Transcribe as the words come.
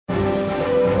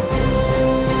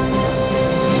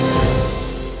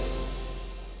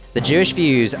The Jewish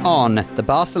views on the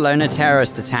Barcelona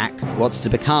terrorist attack. What's to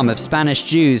become of Spanish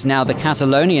Jews now the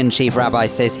Catalonian chief rabbi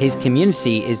says his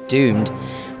community is doomed.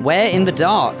 Where in the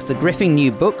Dark, the gripping new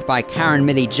book by Karen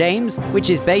Millie James, which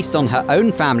is based on her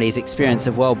own family's experience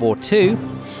of World War II.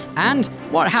 And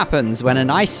what happens when a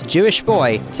nice Jewish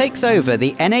boy takes over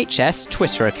the NHS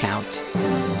Twitter account.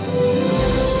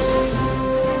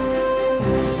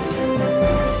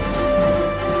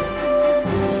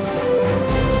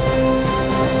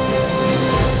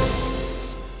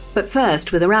 But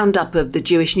first, with a roundup of the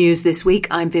Jewish news this week,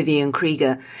 I'm Vivian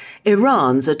Krieger.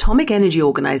 Iran's Atomic Energy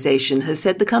Organization has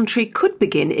said the country could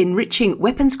begin enriching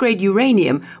weapons-grade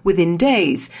uranium within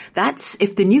days. That's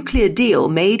if the nuclear deal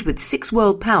made with 6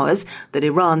 world powers that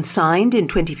Iran signed in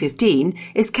 2015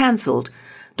 is cancelled.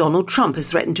 Donald Trump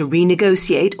has threatened to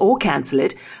renegotiate or cancel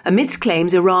it amidst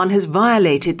claims Iran has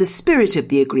violated the spirit of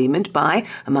the agreement by,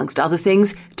 amongst other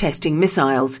things, testing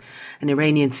missiles. An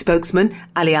Iranian spokesman,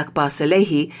 Ali Akbar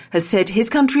Salehi, has said his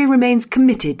country remains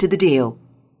committed to the deal.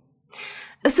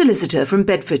 A solicitor from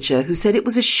Bedfordshire who said it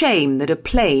was a shame that a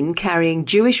plane carrying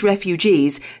Jewish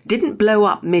refugees didn't blow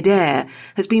up mid-air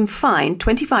has been fined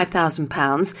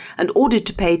 £25,000 and ordered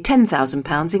to pay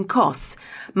 £10,000 in costs.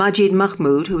 Majid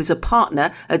Mahmood, who is a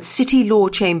partner at City Law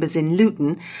Chambers in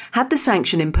Luton, had the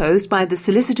sanction imposed by the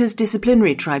Solicitors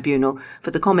Disciplinary Tribunal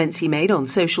for the comments he made on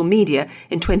social media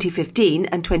in 2015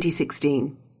 and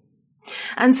 2016.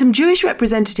 And some Jewish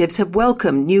representatives have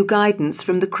welcomed new guidance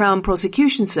from the Crown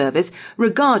Prosecution Service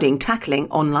regarding tackling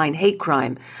online hate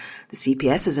crime. The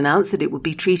CPS has announced that it would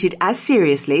be treated as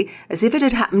seriously as if it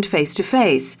had happened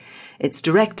face-to-face. Its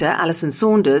director, Alison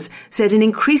Saunders, said an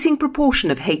increasing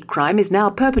proportion of hate crime is now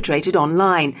perpetrated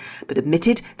online, but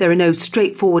admitted there are no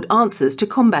straightforward answers to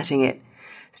combating it.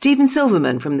 Stephen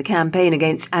Silverman from the Campaign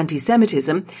Against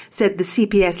Anti-Semitism said the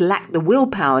CPS lacked the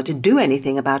willpower to do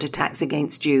anything about attacks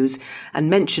against Jews and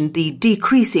mentioned the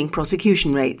decreasing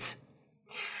prosecution rates.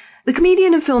 The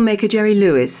comedian and filmmaker Jerry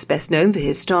Lewis, best known for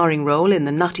his starring role in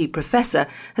The Nutty Professor,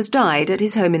 has died at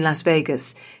his home in Las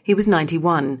Vegas. He was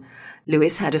 91.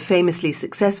 Lewis had a famously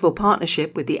successful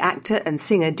partnership with the actor and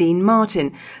singer Dean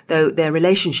Martin, though their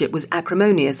relationship was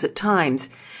acrimonious at times.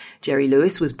 Jerry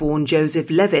Lewis was born Joseph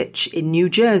Levitch in New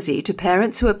Jersey to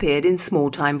parents who appeared in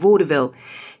small-time vaudeville.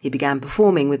 He began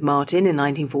performing with Martin in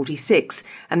 1946,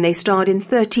 and they starred in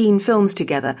 13 films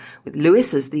together, with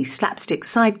Lewis as the slapstick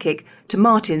sidekick to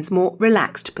Martin's more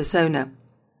relaxed persona.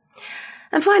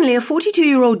 And finally, a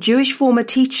 42-year-old Jewish former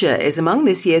teacher is among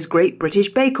this year's Great British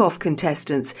Bake Off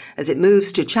contestants as it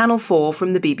moves to Channel 4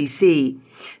 from the BBC.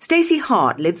 Stacey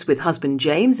Hart lives with husband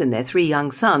James and their 3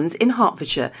 young sons in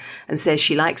Hertfordshire and says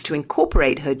she likes to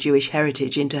incorporate her Jewish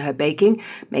heritage into her baking,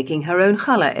 making her own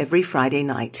challah every Friday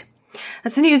night.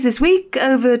 That's the news this week.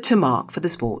 Over to Mark for the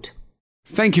sport.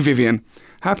 Thank you, Vivian.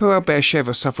 Hapoel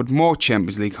Beersheva suffered more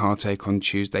Champions League heartache on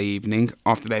Tuesday evening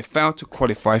after they failed to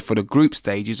qualify for the group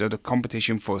stages of the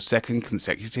competition for a second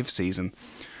consecutive season.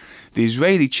 The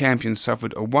Israeli champions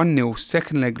suffered a 1-0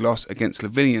 second leg loss against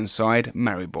Slovenian side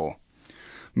Maribor,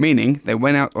 meaning they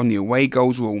went out on the away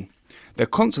goals rule. Their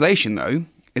consolation, though,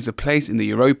 is a place in the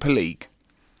Europa League.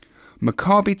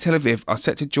 Maccabi Tel Aviv are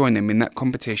set to join them in that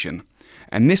competition,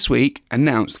 and this week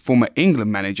announced former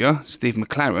England manager Steve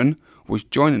McLaren was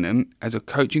joining them as a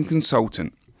coaching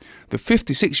consultant. The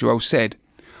 56-year-old said,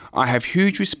 "I have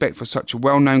huge respect for such a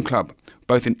well-known club,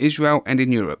 both in Israel and in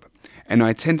Europe, and I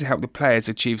intend to help the players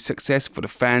achieve success for the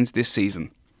fans this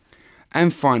season."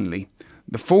 And finally,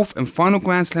 the 4th and final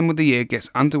Grand Slam of the year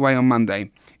gets underway on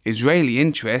Monday. Israeli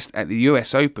interest at the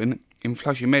US Open in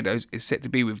Flushing Meadows is set to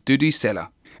be with Dudi Sela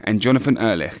and Jonathan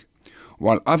Ehrlich,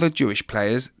 while other Jewish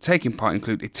players taking part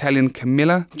include Italian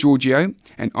Camilla Giorgio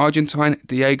and Argentine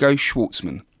Diego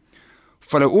Schwartzman.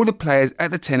 Follow all the players at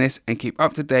the tennis and keep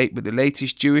up to date with the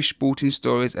latest Jewish sporting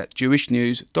stories at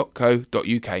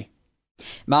jewishnews.co.uk.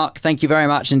 Mark, thank you very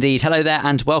much indeed. Hello there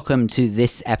and welcome to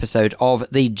this episode of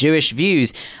The Jewish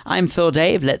Views. I'm Phil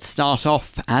Dave. Let's start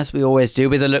off, as we always do,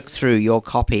 with a look through your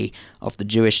copy of the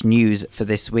Jewish news for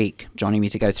this week. Joining me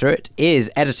to go through it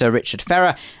is editor Richard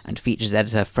Ferrer and features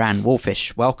editor Fran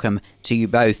Wolfish. Welcome to you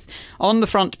both. On the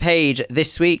front page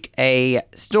this week, a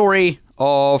story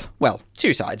of, well,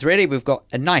 2 sides really. We've got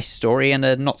a nice story and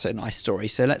a not so nice story.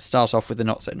 So let's start off with the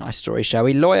not so nice story, shall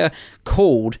we? Lawyer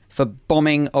called for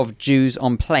bombing of Jews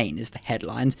on plane is the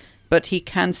headlines, but he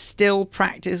can still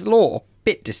practice law.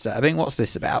 Bit disturbing. What's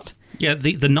this about? Yeah,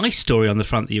 the nice story on the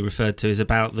front that you referred to is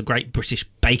about the Great British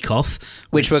Bake Off,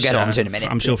 which we'll get on to in a minute.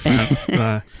 I'm sure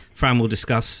Fran will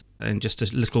discuss in just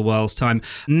a little while's time.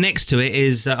 Next to it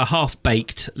is a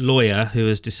half-baked lawyer who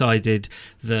has decided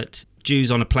that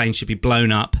Jews on a plane should be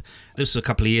blown up. This was a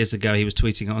couple of years ago. He was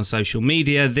tweeting it on social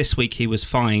media. This week he was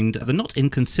fined the not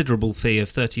inconsiderable fee of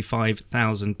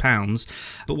 £35,000.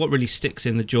 But what really sticks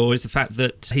in the jaw is the fact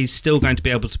that he's still going to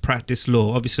be able to practice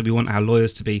law. Obviously, we want our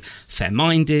lawyers to be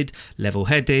fair-minded,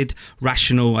 level-headed,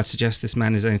 rational. I suggest this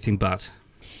man is anything but.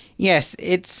 Yes,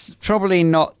 it's probably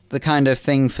not the kind of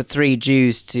thing for three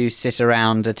Jews to sit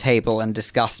around a table and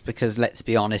discuss, because let's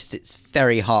be honest, it's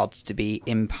very hard to be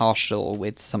impartial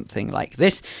with something like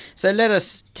this. So let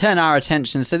us turn our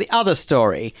attentions to the other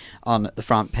story on the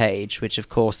front page, which of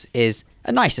course is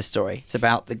a nicer story. It's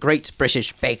about the Great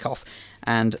British Bake Off,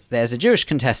 and there's a Jewish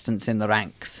contestant in the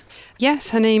ranks. Yes,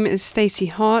 her name is Stacey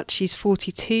Hart. She's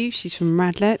 42. She's from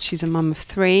Radlett. She's a mum of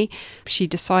 3. She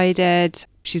decided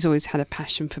she's always had a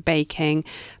passion for baking,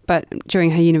 but during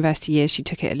her university years, she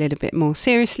took it a little bit more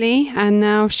seriously, and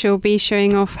now she'll be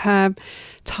showing off her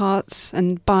tarts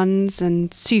and buns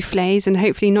and soufflés and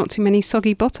hopefully not too many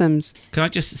soggy bottoms. Can I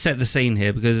just set the scene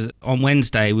here? Because on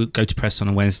Wednesday, we go to press on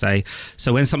a Wednesday,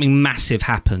 so when something massive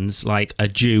happens, like a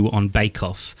Jew on Bake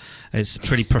Off, it's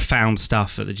pretty profound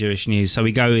stuff at the Jewish News. So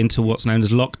we go into what's known as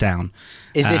lockdown.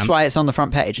 Is this why it's on the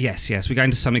front page? Yes. We go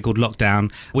into something called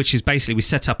lockdown, which is basically we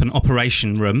set up an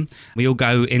operation room. We all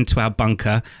go into our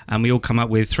bunker and we all come up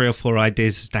with 3 or 4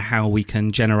 ideas as to how we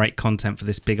can generate content for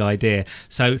this big idea.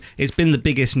 So it's been the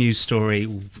biggest news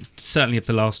story, certainly of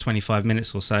the last 25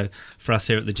 minutes or so for us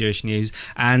here at the Jewish News.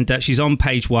 And she's on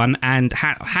page 1, and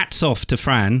hats off to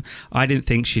Fran. I didn't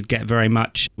think she'd get very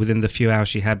much within the few hours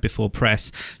she had before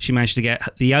press. She managed to get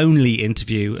the only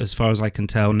interview, as far as I can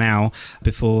tell now,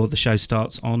 before the show starts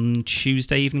on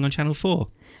Tuesday evening on Channel 4.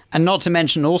 And not to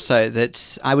mention also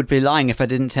that I would be lying if I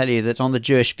didn't tell you that on the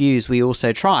Jewish Views we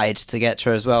also tried to get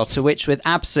her as well, to which with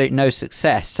absolute no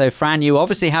success. So Fran, you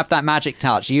obviously have that magic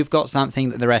touch. You've got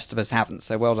something that the rest of us haven't,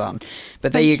 so well done.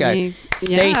 But there you go.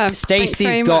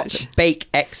 Stacey's got bake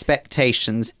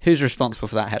expectations. Who's responsible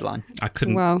for that headline? I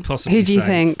couldn't possibly who do you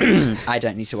think? I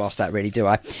don't need to ask that really, do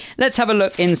I? Let's have a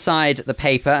look inside the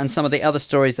paper and some of the other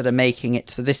stories that are making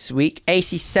it for this week.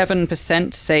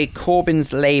 87% say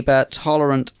Corbyn's Labour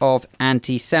tolerant of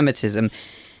anti-Semitism.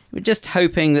 We're just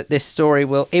hoping that this story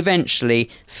will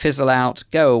eventually fizzle out,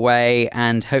 go away,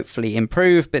 and hopefully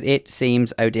improve, but it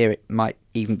seems, oh dear, it might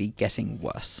even be getting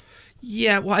worse.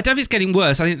 Yeah, well, I don't think it's getting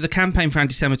worse. I think the Campaign for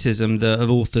Anti-Semitism that have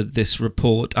authored this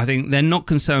report, I think they're not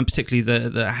concerned particularly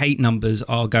the hate numbers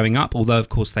are going up, although of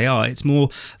course they are. It's more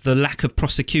the lack of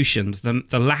prosecutions, the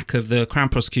lack of the Crown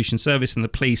Prosecution Service and the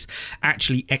police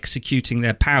actually executing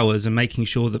their powers and making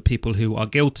sure that people who are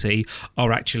guilty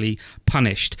are actually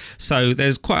punished. So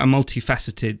there's quite a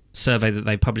multifaceted survey that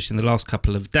they published in the last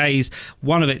couple of days.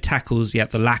 One of it tackles the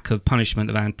lack of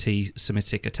punishment of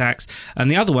anti-Semitic attacks,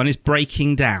 and the other one is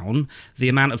breaking down the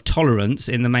amount of tolerance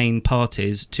in the main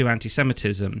parties to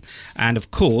anti-Semitism. And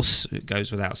of course, it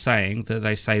goes without saying that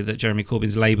they say that Jeremy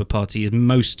Corbyn's Labour Party is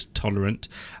most tolerant,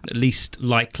 least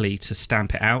likely to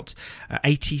stamp it out.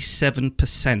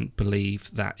 87%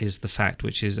 believe that is the fact,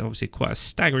 which is obviously quite a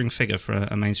staggering figure for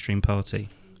a mainstream party.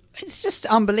 It's just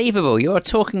unbelievable. You're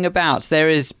talking about there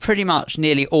is pretty much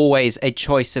nearly always a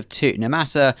choice of two, no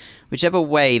matter whichever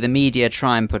way the media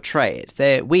try and portray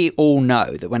it. We all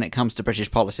know that when it comes to British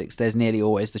politics, there's nearly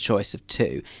always the choice of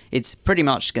two. It's pretty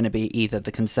much going to be either the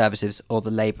Conservatives or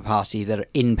the Labour Party that are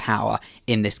in power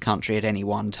in this country at any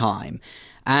one time.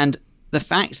 And the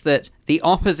fact that the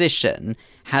opposition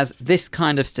has this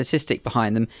kind of statistic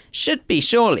behind them should be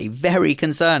surely very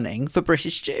concerning for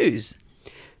British Jews.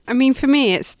 I mean, for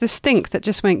me, it's the stink that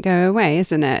just won't go away,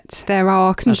 isn't it? There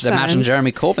are concerns. I should imagine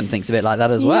Jeremy Corbyn thinks a bit like that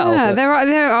as well. Yeah, there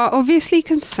are obviously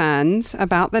concerns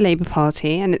about the Labour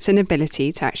Party and its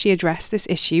inability to actually address this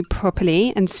issue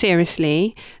properly and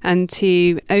seriously, and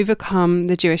to overcome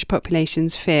the Jewish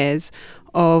population's fears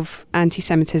of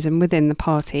anti-Semitism within the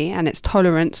party and its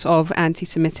tolerance of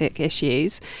anti-Semitic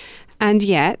issues. And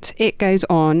yet it goes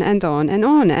on and on and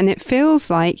on. And it feels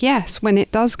like, yes, when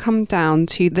it does come down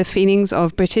to the feelings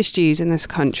of British Jews in this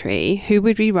country, who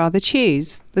would we rather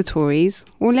choose, the Tories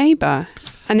or Labour?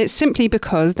 And it's simply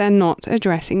because they're not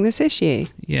addressing this issue.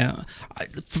 Yeah.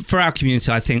 For our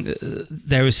community, I think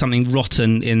there is something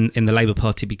rotten in the Labour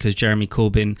Party because Jeremy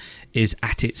Corbyn is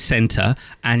at its centre.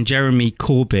 And Jeremy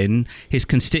Corbyn, his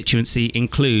constituency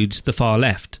includes the far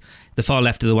left. The far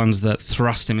left are the ones that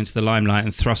thrust him into the limelight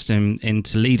and thrust him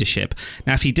into leadership.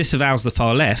 Now, if he disavows the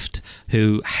far left,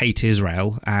 who hate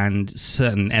Israel, and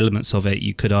certain elements of it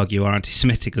you could argue are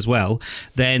anti-Semitic as well,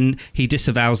 then he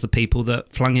disavows the people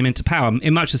that flung him into power,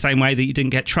 in much the same way that you didn't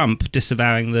get Trump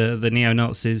disavowing the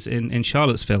neo-Nazis in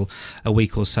Charlottesville a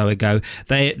week or so ago.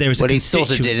 There is he sort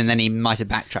of did, and then he might have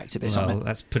backtracked a bit on it.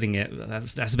 That's putting it.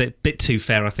 That's a bit too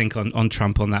fair, I think, on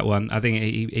Trump on that one. I think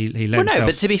he let himself. No,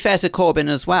 but to be fair to Corbyn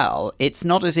as well, it's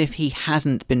not as if he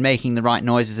hasn't been making the right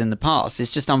noises in the past.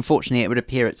 It's just unfortunately it would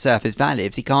appear at surface value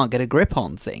if he can't get a grip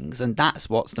on things, and that's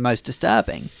what's the most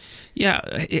disturbing. Yeah,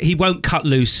 he won't cut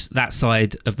loose that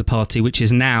side of the party, which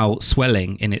is now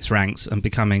swelling in its ranks and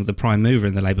becoming the prime mover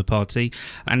in the Labour Party.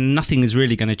 And nothing is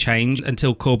really going to change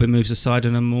until Corbyn moves aside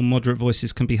and more moderate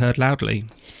voices can be heard loudly.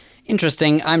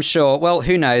 Interesting, I'm sure. Well,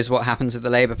 who knows what happens with the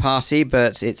Labour Party,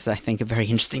 but it's, I think, a very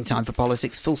interesting time for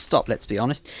politics, full stop, let's be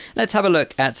honest. Let's have a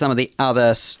look at some of the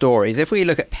other stories. If we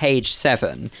look at page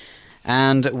 7,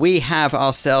 and we have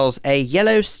ourselves a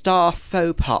yellow star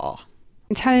faux pas.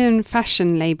 Italian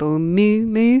fashion label Miu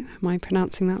Miu, am I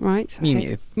pronouncing that right?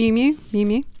 Miu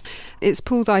Miu. It's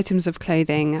pulled items of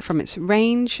clothing from its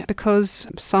range because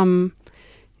some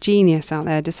genius out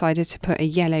there decided to put a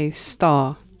yellow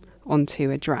star onto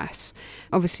a dress.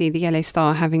 Obviously, the yellow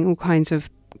star having all kinds of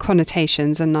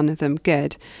connotations and none of them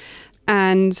good.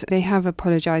 And they have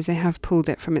apologised, they have pulled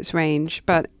it from its range.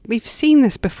 But we've seen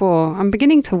this before. I'm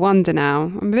beginning to wonder now,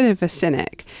 I'm a bit of a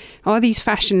cynic. Are these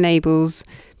fashion labels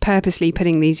purposely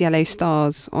putting these yellow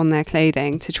stars on their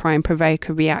clothing to try and provoke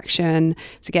a reaction,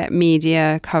 to get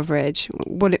media coverage?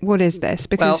 What is this?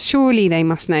 Because surely they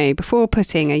must know before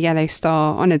putting a yellow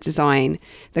star on a design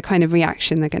the kind of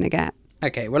reaction they're going to get.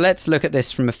 Okay, well, let's look at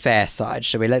this from a fair side,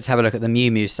 shall we? Let's have a look at the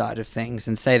Miu Miu side of things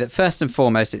and say that first and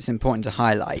foremost, it's important to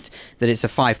highlight that it's a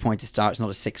 5-pointed star, it's not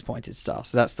a 6-pointed star.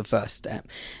 So that's the first step.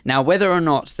 Now, whether or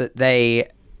not that they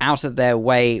out of their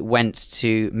way went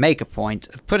to make a point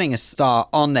of putting a star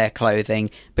on their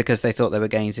clothing because they thought they were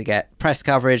going to get press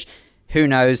coverage, who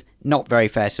knows? Not very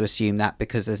fair to assume that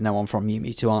because there's no one from Miu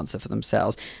Miu to answer for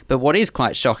themselves. But what is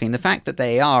quite shocking, the fact that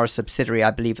they are a subsidiary,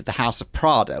 I believe, of the House of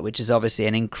Prada, which is obviously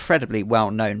an incredibly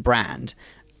well-known brand.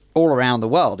 All around the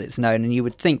world it's known, and you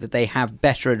would think that they have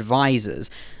better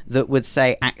advisors that would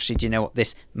say, actually, do you know what,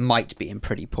 this might be in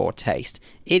pretty poor taste.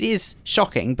 It is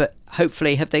shocking, but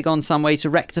hopefully have they gone some way to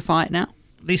rectify it now?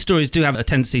 These stories do have a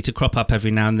tendency to crop up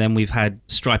every now and then. We've had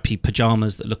stripy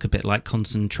pyjamas that look a bit like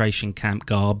concentration camp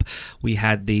garb. We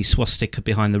had the swastika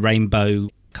behind the rainbow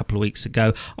a couple of weeks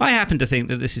ago. I happen to think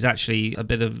that this is actually a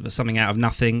bit of something out of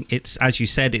nothing. It's, as you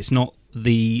said, it's not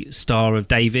the Star of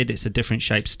David, it's a different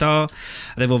shaped star.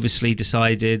 They've obviously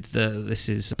decided that this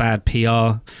is a bad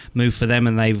PR move for them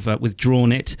and they've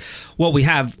withdrawn it. What we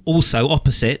have also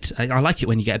opposite, I like it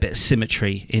when you get a bit of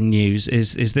symmetry in news,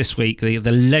 is this week the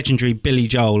legendary Billy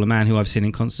Joel, a man who I've seen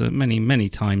in concert many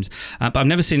times, but I've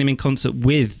never seen him in concert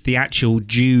with the actual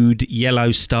Jude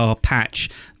yellow star patch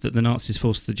that the Nazis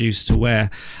forced the Jews to wear.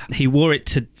 He wore it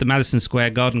to the Madison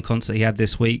Square Garden concert he had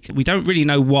this week. We don't really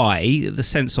know why. The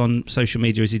sense on social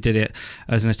media is he did it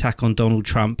as an attack on Donald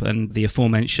Trump and the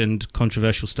aforementioned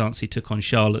controversial stance he took on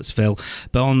Charlottesville.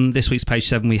 But on this week's page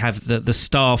 7, we have the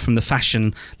star from the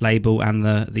fashion label and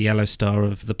the yellow star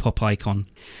of the pop icon.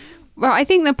 Well, I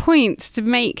think the point to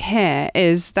make here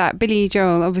is that Billy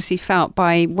Joel obviously felt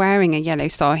by wearing a yellow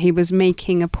star, he was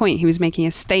making a point, he was making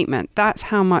a statement. That's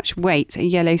how much weight a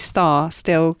yellow star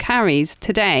still carries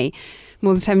today,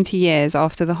 more than 70 years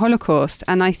after the Holocaust.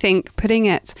 And I think putting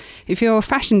it, if you're a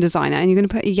fashion designer and you're going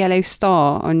to put a yellow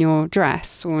star on your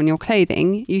dress or on your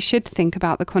clothing, you should think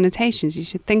about the connotations. You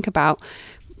should think about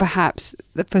perhaps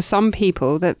that for some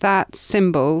people that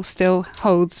symbol still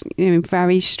holds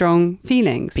very strong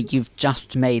feelings. But you've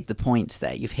just made the point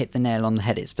there. You've hit the nail on the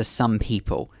head. It's for some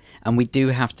people. And we do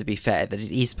have to be fair that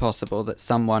it is possible that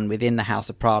someone within the House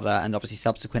of Prada and obviously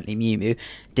subsequently Miu Miu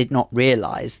did not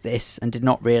realise this and did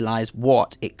not realise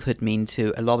what it could mean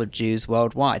to a lot of Jews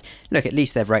worldwide. Look, at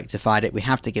least they've rectified it. We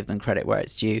have to give them credit where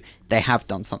it's due. They have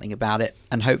done something about it.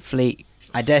 And hopefully,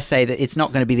 I dare say that it's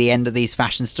not going to be the end of these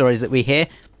fashion stories that we hear,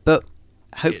 but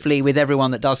hopefully with everyone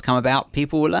that does come about,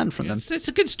 people will learn from them. It's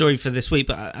a good story for this week,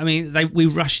 but I mean, we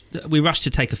rush to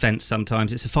take offence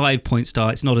sometimes. It's a 5-point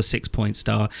star, it's not a 6-point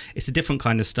star. It's a different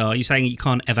kind of star. You're saying you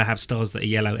can't ever have stars that are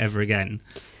yellow ever again?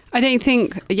 I don't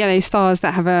think yellow stars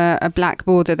that have a black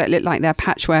border that look like they're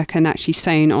patchwork and actually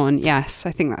sewn on. Yes,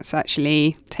 I think that's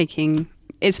actually taking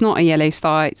it's not a yellow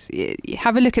star.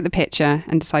 Have a look at the picture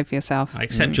and decide for yourself. I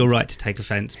accept your right to take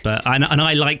offence, but and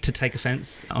I like to take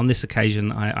offence. On this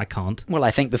occasion, I can't. Well,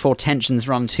 I think before tensions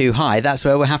run too high, that's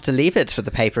where we'll have to leave it for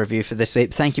the paper review for this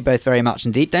week. Thank you both very much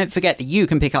indeed. Don't forget that you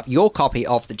can pick up your copy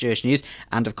of the Jewish News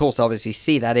and, of course, obviously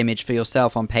see that image for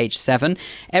yourself on page 7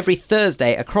 every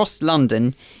Thursday across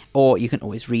London, or you can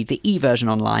always read the e-version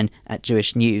online at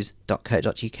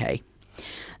jewishnews.co.uk.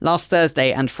 Last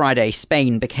Thursday and Friday,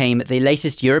 Spain became the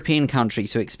latest European country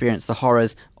to experience the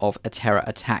horrors of a terror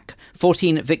attack.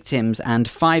 14 victims and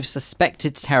 5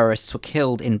 suspected terrorists were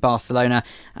killed in Barcelona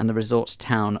and the resort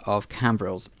town of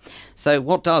Cambrils. So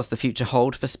what does the future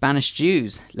hold for Spanish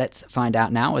Jews? Let's find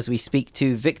out now as we speak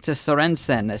to Victor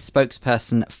Sorensen, a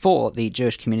spokesperson for the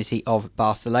Jewish community of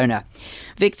Barcelona.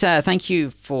 Victor, thank you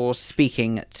for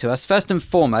speaking to us. First and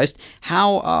foremost,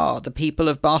 how are the people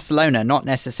of Barcelona, not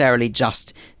necessarily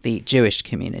just the Jewish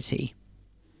community?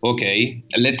 Okay,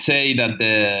 let's say that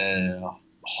the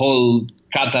whole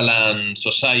Catalan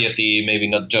society, maybe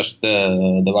not just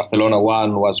the Barcelona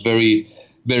one, was very,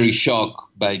 very shocked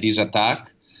by this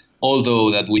attack. Although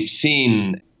that we've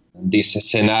seen this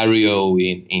scenario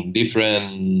in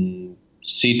different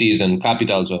cities and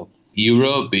capitals of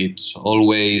Europe, it's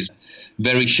always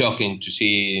very shocking to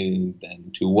see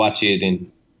and to watch it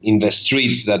in the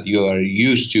streets that you are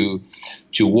used to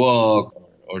walk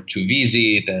or to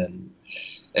visit.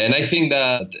 And I think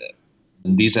that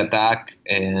this attack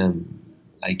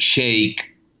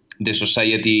shake the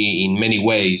society in many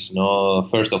ways. No,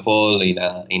 first of all, in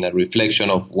a reflection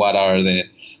of what are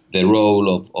the role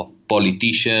of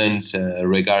politicians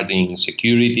regarding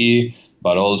security,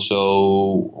 but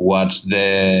also what's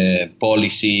the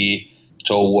policy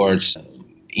towards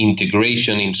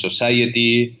integration in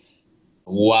society,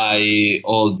 why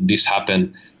all this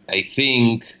happened. I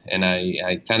think, and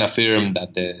I can affirm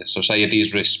that the society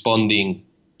is responding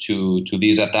to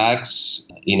these attacks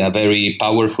in a very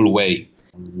powerful way.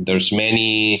 There's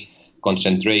many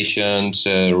concentrations,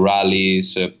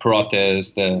 rallies,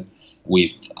 protests,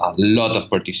 with a lot of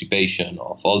participation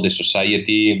of all the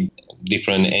society.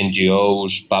 Different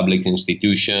NGOs, public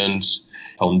institutions,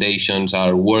 foundations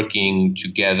are working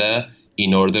together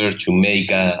in order to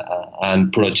make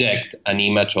and project an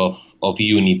image of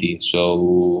unity.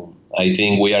 So I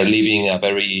think we are living a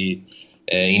very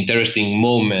interesting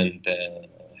moment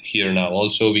here now,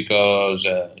 also because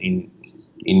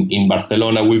in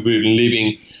Barcelona we've been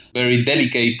living very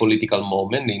delicate political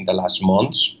moment in the last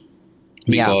months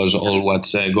because all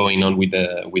what's going on with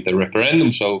the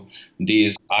referendum. So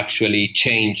this actually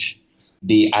changed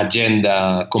the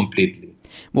agenda completely.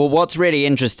 Well, what's really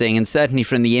interesting, and certainly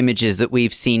from the images that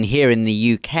we've seen here in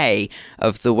the UK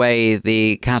of the way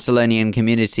the Catalonian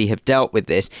community have dealt with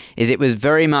this, is it was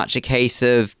very much a case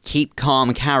of keep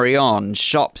calm, carry on.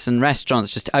 Shops and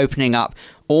restaurants just opening up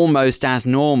almost as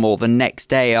normal the next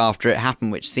day after it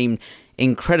happened, which seemed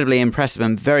incredibly impressive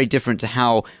and very different to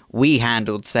how we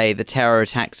handled, say, the terror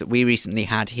attacks that we recently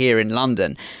had here in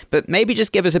London. But maybe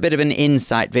just give us a bit of an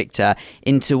insight, Victor,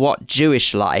 into what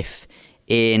Jewish life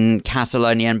in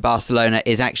Catalonia and Barcelona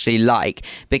is actually like,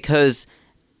 because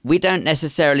we don't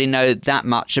necessarily know that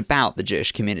much about the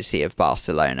Jewish community of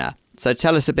Barcelona. So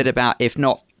tell us a bit about, if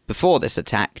not before this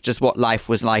attack, just what life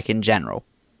was like in general.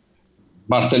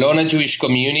 Barcelona Jewish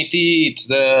community, it's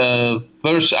the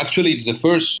first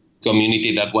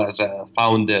community that was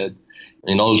founded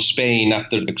in all Spain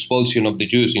after the expulsion of the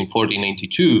Jews in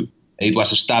 1492. It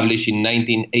was established in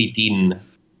 1918.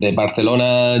 The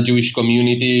Barcelona Jewish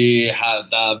community has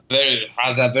a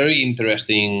very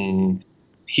interesting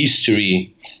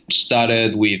history. It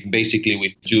started with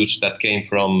Jews that came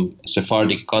from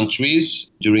Sephardic countries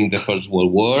during the First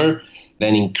World War,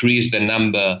 then increased the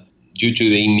number due to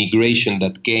the immigration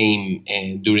that came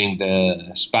during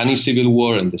the Spanish Civil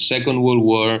War and the Second World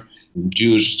War.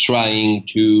 Jews trying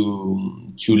to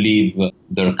leave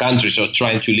their countries or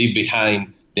trying to leave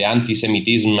behind the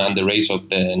anti-Semitism and the rise of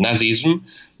the Nazism.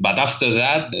 But after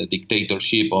that, the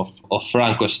dictatorship of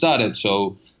Franco started.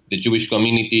 So the Jewish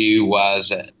community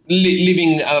was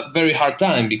living a very hard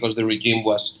time because the regime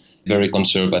was very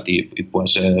conservative. It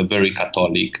was very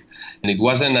Catholic. And it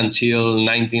wasn't until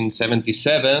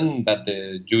 1977 that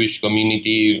the Jewish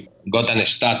community got a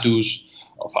status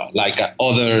of like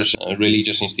other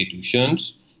religious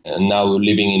institutions. And now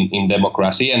living in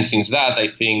democracy. And since that, I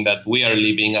think that we are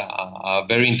living a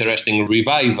very interesting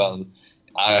revival.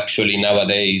 Actually,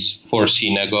 nowadays, for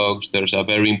synagogues, there's a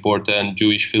very important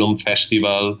Jewish film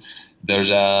festival.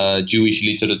 There's a Jewish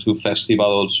literature festival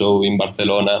also in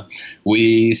Barcelona.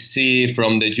 We see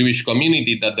from the Jewish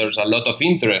community that there's a lot of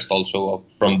interest also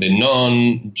from the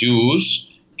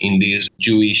non-Jews in this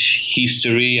Jewish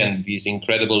history and this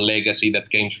incredible legacy that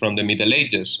came from the Middle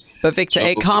Ages. But Victor,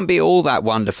 it can't be all that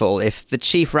wonderful if the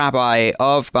chief rabbi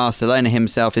of Barcelona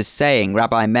himself is saying,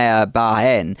 Rabbi Meir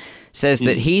Bahen, says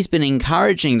that he's been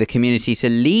encouraging the community to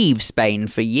leave Spain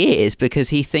for years because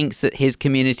he thinks that his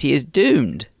community is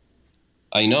doomed.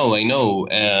 I know.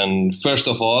 And first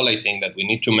of all, I think that we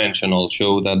need to mention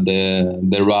also that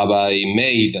the rabbi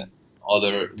made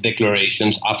other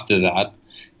declarations after that,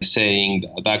 saying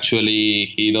that actually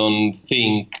he don't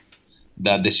think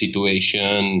that the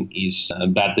situation is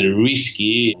that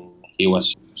risky. He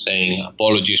was saying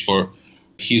apologies for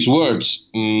his words.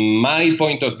 My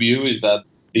point of view is that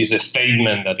this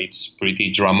statement that it's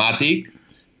pretty dramatic.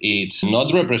 It's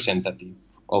not representative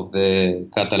of the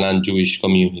Catalan Jewish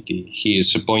community.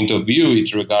 His point of view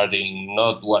is regarding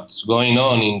not what's going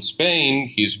on in Spain.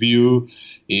 His view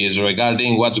is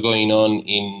regarding what's going on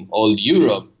in all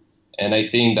Europe. And I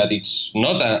think that it's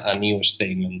not a new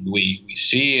statement. We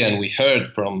see and we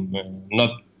heard from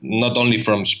not only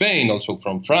from Spain, also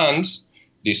from France,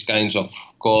 these kinds of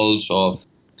calls of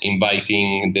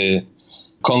inviting the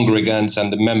congregants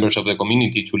and the members of the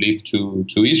community to leave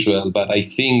to Israel. But I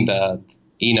think that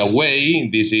in a way,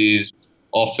 this is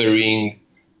offering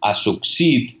a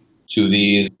succeed to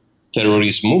these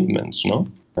terrorist movements, no?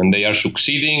 And they are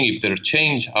succeeding if they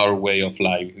change our way of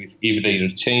life, if they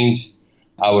change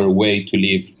our way to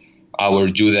live our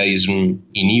Judaism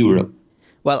in Europe.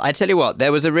 Well, I tell you what,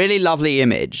 there was a really lovely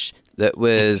image that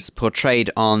was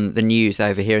portrayed on the news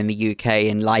over here in the UK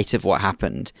in light of what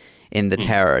happened in the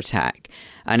terror attack.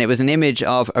 And it was an image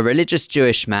of a religious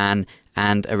Jewish man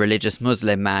and a religious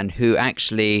Muslim man who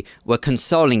actually were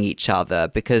consoling each other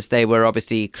because they were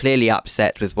obviously clearly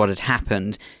upset with what had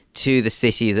happened to the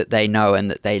city that they know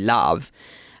and that they love.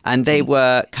 And they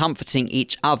were comforting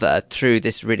each other through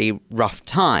this really rough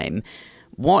time.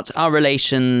 What are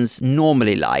relations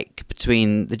normally like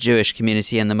between the Jewish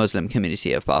community and the Muslim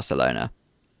community of Barcelona?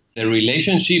 The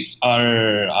relationships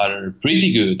are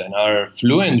pretty good and are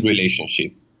fluent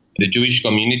relationship. The Jewish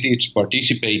community is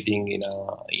participating in an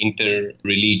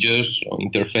inter-religious or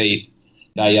interfaith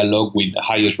dialogue with the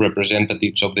highest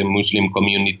representatives of the Muslim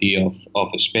community of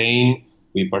Spain.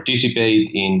 We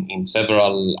participate in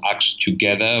several acts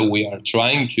together. We are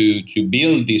trying to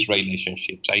build these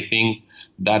relationships. I think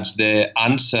that's the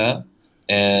answer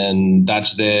and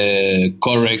that's the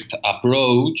correct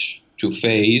approach to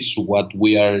face what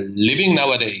we are living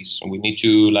nowadays. We need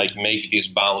to make these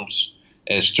bonds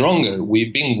stronger.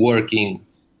 We've been working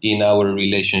in our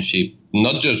relationship,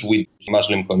 not just with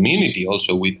Muslim community,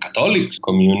 also with Catholic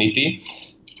community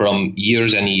from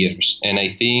years and years. And I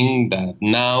think that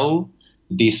now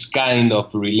this kind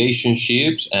of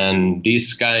relationships and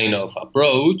this kind of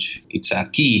approach, it's a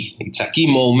key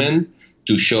moment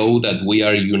to show that we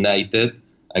are united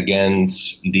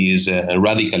against these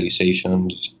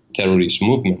radicalization terrorist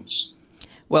movements.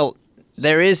 Well,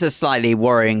 there is a slightly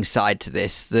worrying side to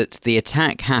this, that the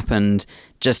attack happened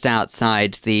just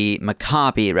outside the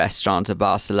Maccabi restaurant of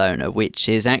Barcelona, which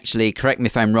is actually, correct me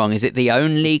if I'm wrong, is it the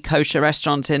only kosher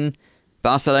restaurant in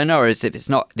Barcelona? Or is it, if it's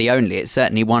not the only, it's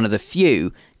certainly one of the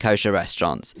few kosher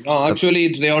restaurants? No, actually,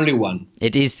 it's the only one.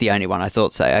 It is the only one, I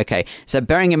thought so. Okay, so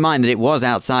bearing in mind that it was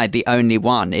outside the only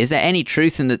one, is there any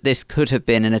truth in that this could have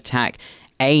been an attack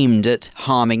aimed at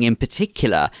harming in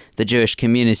particular the Jewish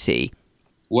community?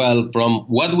 Well, from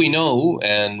what we know,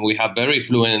 and we have very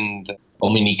fluent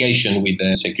communication with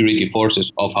the security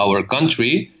forces of our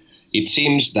country, it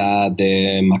seems that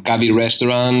the Maccabi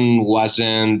restaurant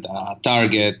wasn't a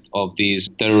target of this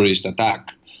terrorist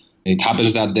attack. It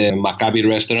happens that the Maccabi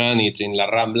restaurant, it's in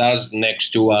La Ramblas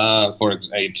next to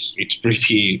it's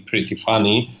pretty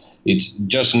funny. It's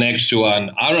just next to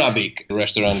an Arabic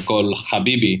restaurant called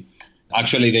Habibi.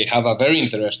 Actually, they have a very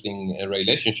interesting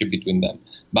relationship between them.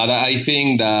 But I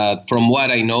think that from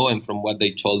what I know and from what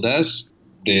they told us,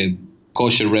 the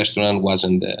kosher restaurant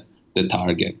wasn't the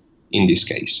target in this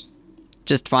case.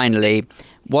 Just finally,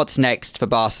 what's next for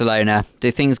Barcelona?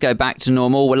 Do things go back to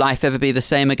normal? Will life ever be the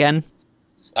same again?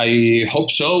 I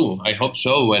hope so.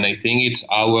 And I think it's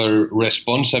our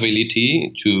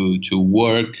responsibility to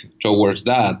work towards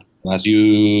that. As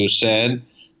you said,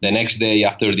 the next day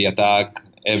after the attack,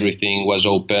 everything was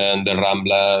open. The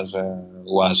Ramblas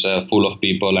was full of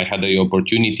people. I had the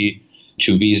opportunity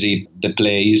to visit the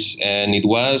place and it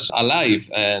was alive.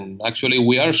 And actually,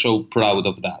 we are so proud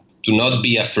of that. To not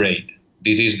be afraid.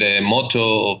 This is the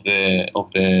motto of the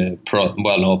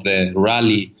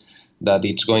rally, that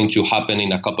it's going to happen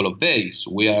in a couple of days.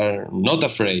 We are not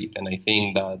afraid, and I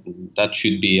think that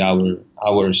should be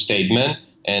our statement.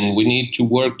 And we need to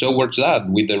work towards that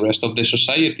with the rest of the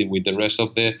society, with the rest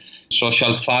of the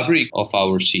social fabric of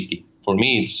our city. For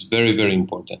me, it's very, very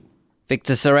important.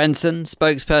 Victor Sorensen,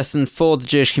 spokesperson for the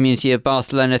Jewish community of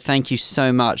Barcelona, thank you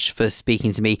so much for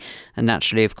speaking to me. And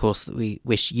naturally, of course, we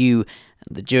wish you,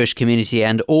 the Jewish community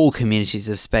and all communities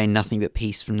of Spain, nothing but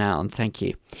peace from now on. Thank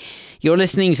you. You're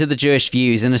listening to The Jewish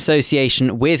Views in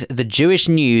association with The Jewish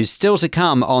News. Still to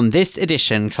come on this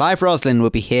edition, Clive Roslin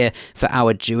will be here for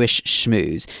our Jewish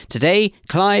Schmooze. Today,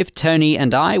 Clive, Tony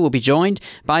and I will be joined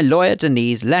by lawyer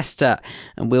Denise Lester,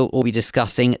 and we'll all be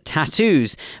discussing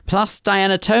tattoos. Plus,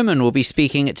 Diana Toman will be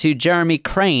speaking to Jeremy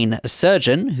Crane, a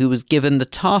surgeon who was given the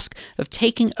task of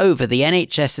taking over the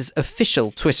NHS's official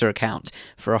Twitter account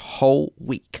for a whole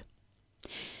week.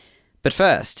 But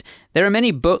first, there are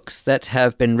many books that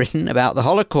have been written about the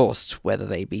Holocaust, whether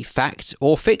they be fact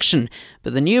or fiction,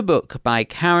 but the new book by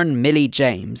Karen Millie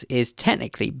James is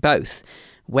technically both.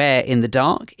 Where in the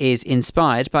Dark is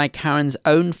inspired by Karen's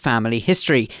own family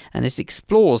history, and it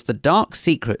explores the dark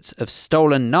secrets of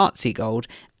stolen Nazi gold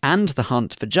and the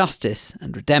hunt for justice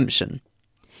and redemption.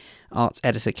 Arts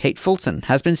editor Kate Fulton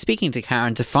has been speaking to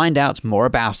Karen to find out more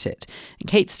about it. And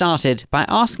Kate started by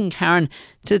asking Karen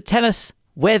to tell us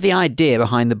where the idea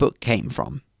behind the book came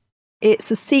from.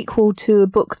 It's a sequel to a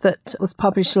book that was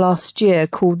published last year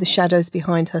called The Shadows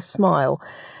Behind Her Smile,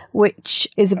 which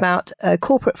is about a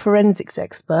corporate forensics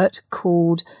expert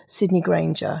called Sydney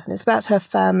Granger. And it's about her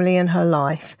family and her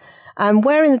life. And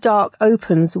Where in the Dark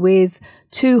opens with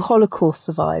 2 Holocaust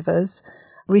survivors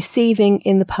receiving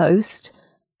in the post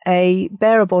a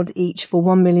bearer bond each for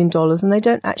 $1 million, and they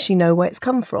don't actually know where it's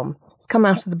come from. It's come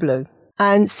out of the blue.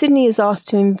 And Sydney is asked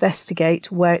to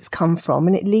investigate where it's come from,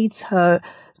 and it leads her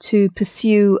to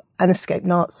pursue an escaped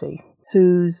Nazi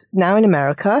who's now in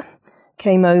America,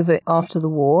 came over after the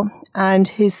war, and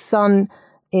his son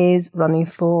is running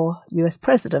for US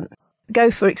president.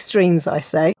 Go for extremes, I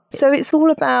say. So it's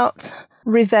all about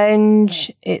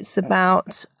revenge, it's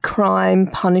about crime,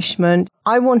 punishment.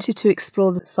 I wanted to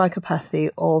explore the psychopathy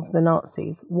of the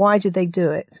Nazis. Why did they do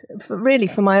it?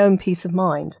 For my own peace of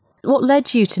mind. What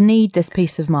led you to need this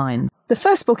peace of mind? The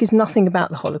first book is nothing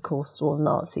about the Holocaust or the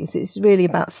Nazis. It's really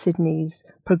about Sydney's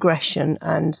progression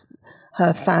and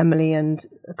her family and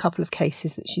a couple of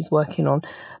cases that she's working on.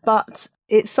 But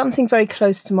it's something very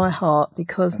close to my heart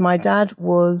because my dad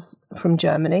was from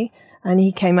Germany and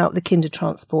he came out with the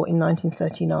Kindertransport in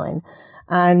 1939.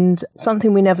 And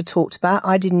something we never talked about,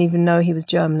 I didn't even know he was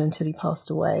German until he passed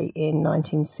away in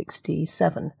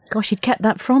 1967. Gosh, he'd kept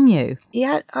that from you.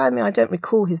 I don't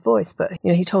recall his voice, but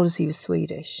he told us he was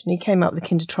Swedish. And he came out with the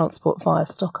Kindertransport via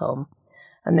Stockholm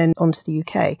and then on to the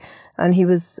UK. And he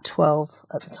was 12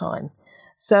 at the time.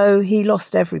 So he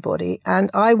lost everybody.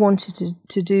 And I wanted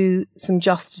to do some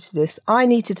justice to this. I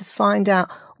needed to find out,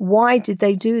 why did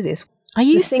they do this? Are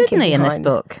you Sydney in this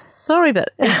book? Sorry,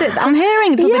 but I'm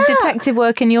hearing the detective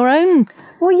work in your own.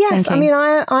 Well, yes. thinking. I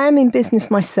mean, I am in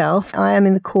business myself. I am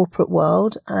in the corporate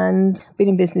world and been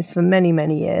in business for many,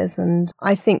 many years. And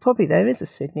I think probably there is a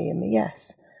Sydney in me,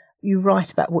 yes. You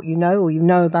write about what you know, or you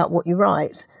know about what you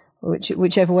write,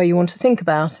 whichever way you want to think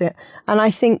about it. And I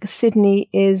think Sydney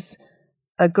is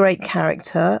a great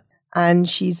character. And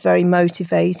she's very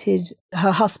motivated.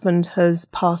 Her husband has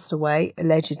passed away,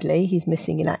 allegedly. He's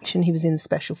missing in action. He was in the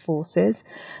Special Forces.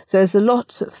 So there's a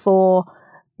lot for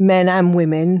men and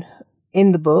women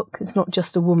in the book. It's not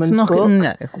just a woman's book.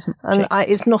 No,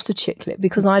 it's not a chick lit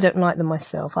because I don't like them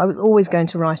myself. I was always going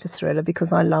to write a thriller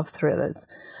because I love thrillers.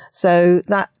 So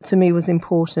that to me was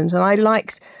important. And I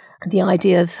liked the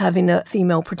idea of having a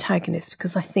female protagonist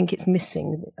because I think it's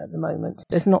missing at the moment.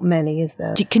 There's not many, is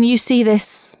there? Can you see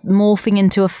this morphing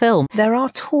into a film? There are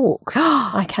talks.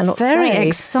 I cannot say. Very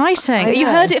exciting. You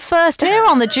heard it first here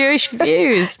on The Jewish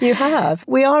Views. You have.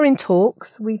 We are in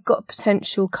talks. We've got a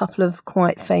potential couple of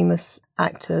quite famous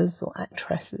actors or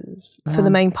actresses for the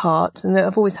main part. And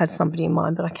I've always had somebody in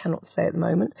mind, but I cannot say at the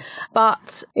moment.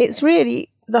 But it's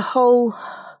really the whole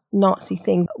Nazi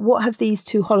thing. What have these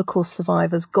 2 Holocaust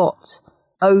survivors got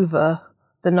over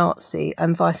the Nazi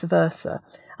and vice versa?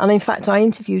 And in fact, I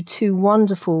interviewed 2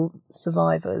 wonderful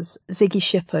survivors, Ziggy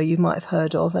Schipper, you might have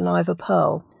heard of, and Ivor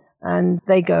Pearl. And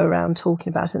they go around talking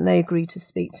about it and they agreed to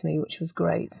speak to me, which was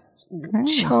great.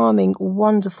 Charming,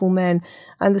 wonderful men.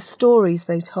 And the stories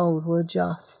they told were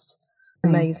just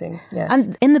amazing. Yes.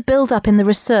 And in the build-up, in the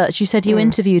research, you said you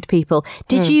interviewed people.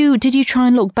 Did you try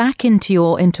and look back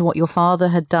into what your father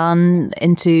had done,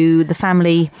 into the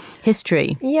family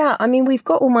history? Yeah, I mean, we've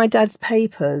got all my dad's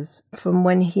papers from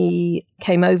when he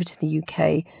came over to the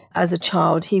UK as a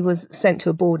child. He was sent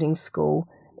to a boarding school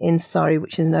in Surrey,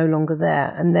 which is no longer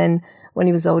there. And then when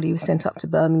he was old, he was sent up to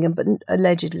Birmingham, but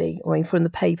allegedly, from the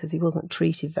papers, he wasn't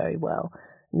treated very well.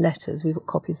 Letters, we've got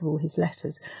copies of all his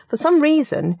letters. For some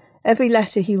reason, every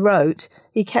letter he wrote,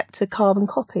 he kept a carbon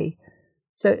copy.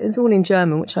 So it's all in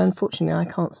German, which unfortunately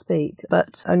I can't speak,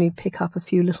 but only pick up a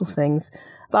few little things.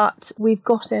 But we've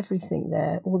got everything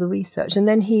there, all the research. And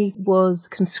then he was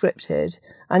conscripted,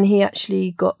 and he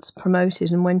actually got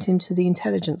promoted and went into the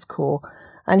intelligence corps.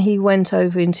 And he went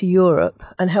over into Europe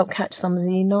and helped catch some of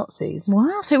the Nazis.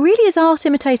 Wow, so it really is art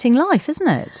imitating life, isn't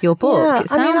it? Your book. Yeah, it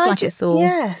sounds like it's all...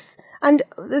 Yes. And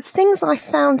the things I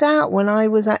found out when I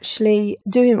was actually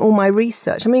doing all my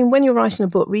research, when you're writing a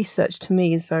book, research to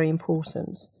me is very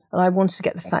important. And I wanted to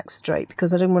get the facts straight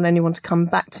because I didn't want anyone to come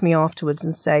back to me afterwards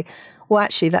and say, well,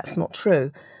 actually, that's not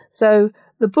true. So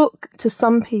the book, to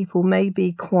some people, may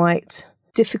be quite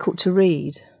difficult to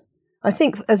read. I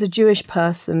think as a Jewish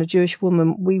person, a Jewish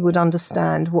woman, we would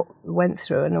understand what we went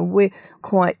through. And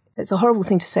it's a horrible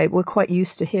thing to say, but we're quite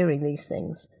used to hearing these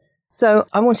things. So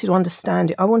I wanted to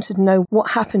understand it. I wanted to know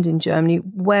what happened in Germany,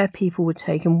 where people were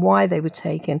taken, why they were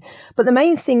taken. But the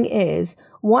main thing is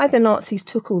why the Nazis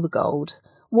took all the gold,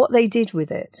 what they did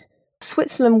with it.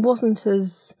 Switzerland wasn't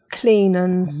as clean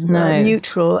and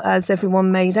neutral as everyone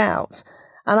made out.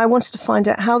 And I wanted to find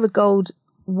out how the gold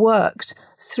worked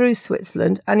through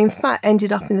Switzerland and in fact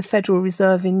ended up in the Federal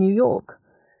Reserve in New York.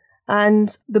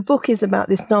 And the book is about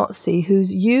this Nazi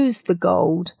who's used the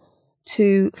gold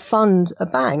to fund a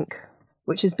bank,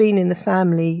 which has been in the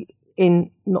family,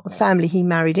 not the family he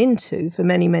married into for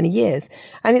many, many years.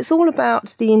 And it's all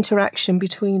about the interaction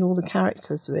between all the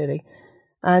characters, really.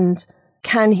 And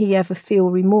can he ever feel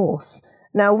remorse?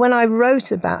 Now, when I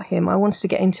wrote about him, I wanted to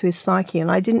get into his psyche,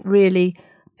 and I didn't really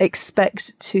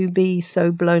expect to be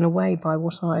so blown away by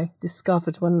what I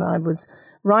discovered when I was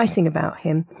writing about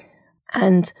him.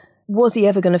 And was he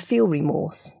ever going to feel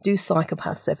remorse? Do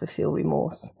psychopaths ever feel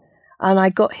remorse? And I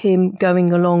got him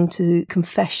going along to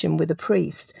confession with a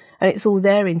priest. And it's all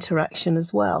their interaction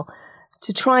as well.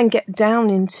 To try and get down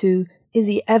into, is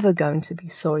he ever going to be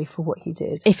sorry for what he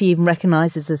did? If he even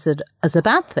recognises it as a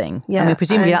bad thing. Yeah,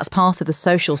 presumably that's part of the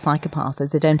social psychopath,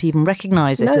 is they don't even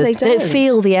recognise it. No, they don't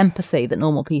feel the empathy that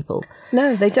normal people...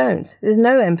 No, they don't. There's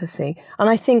no empathy. And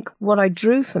I think what I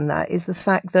drew from that is the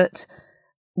fact that,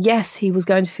 yes, he was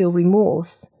going to feel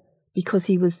remorse because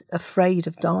he was afraid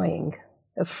of dying.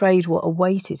 Afraid what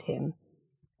awaited him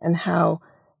and how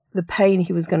the pain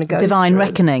he was going to go Divine through.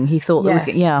 reckoning, he thought. Yes.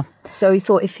 There was, yeah. So he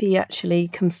thought if he actually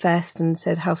confessed and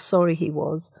said how sorry he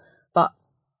was, but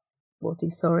was he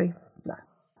sorry? No.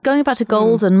 Going back to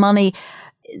gold and money,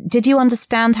 did you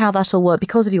understand how that all worked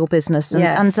because of your business? And,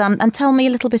 yes. and tell me a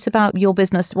little bit about your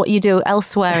business, what you do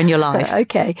elsewhere in your life.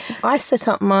 Okay. I set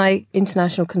up my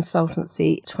international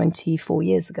consultancy 24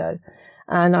 years ago,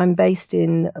 and I'm based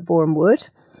in Boreham Wood.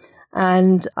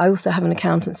 And I also have an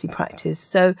accountancy practice.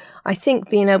 So I think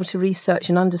being able to research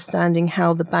and understanding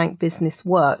how the bank business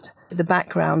worked, the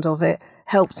background of it,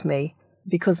 helped me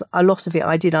because a lot of it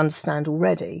I did understand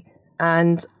already.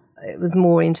 And it was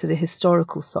more into the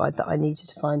historical side that I needed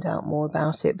to find out more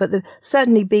about it. But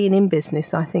certainly being in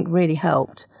business, I think, really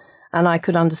helped. And I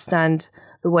could understand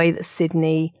the way that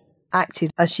Sydney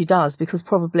acted as she does, because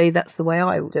probably that's the way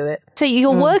I will do it. So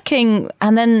you're working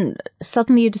and then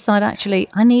suddenly you decide, actually,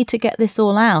 I need to get this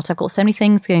all out. I've got so many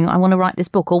things going, I want to write this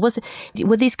book. Or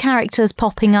were these characters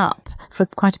popping up for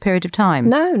quite a period of time?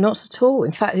 No, not at all.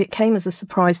 In fact, it came as a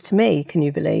surprise to me, can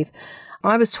you believe?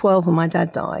 I was 12 when my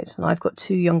dad died, and I've got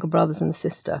 2 younger brothers and a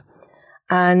sister.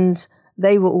 And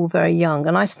they were all very young.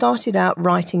 And I started out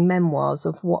writing memoirs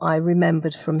of what I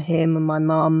remembered from him and my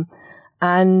mum.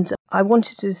 And I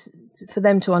wanted for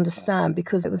them to understand,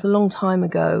 because it was a long time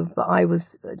ago, but I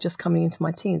was just coming into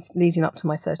my teens, leading up to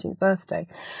my 13th birthday.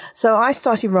 So I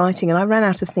started writing and I ran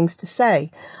out of things to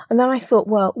say. And then I thought,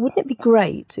 well, wouldn't it be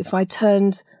great if I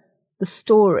turned the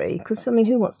story, because,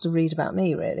 who wants to read about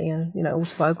me, really,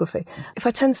 autobiography. If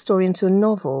I turned the story into a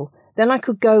novel, then I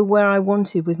could go where I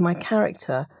wanted with my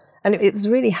character. And it was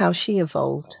really how she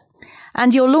evolved.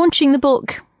 And you're launching the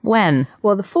book when?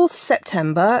 Well, the 4th of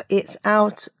September, it's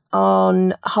out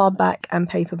on hardback and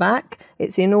paperback.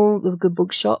 It's in all the good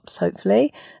bookshops,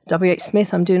 hopefully. WH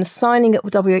Smith, I'm doing a signing at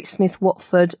WH Smith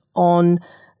Watford on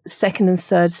 2nd and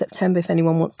 3rd September if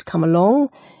anyone wants to come along.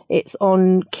 It's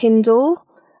on Kindle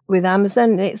with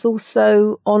Amazon, and it's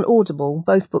also on Audible.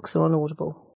 Both books are on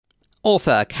Audible.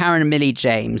 Author Karen Millie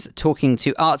James talking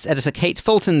to arts editor Kate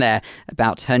Fulton there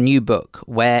about her new book,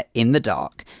 Where in the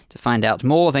Dark. To find out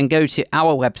more, then go to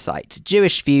our website,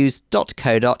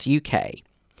 jewishviews.co.uk.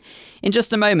 In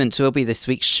just a moment will be this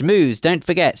week's schmooze. Don't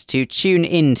forget to tune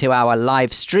in to our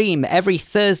live stream every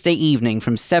Thursday evening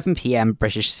from 7 p.m.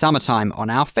 British summertime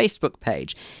on our Facebook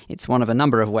page. It's one of a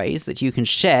number of ways that you can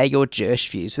share your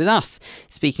Jewish views with us.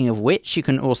 Speaking of which, you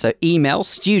can also email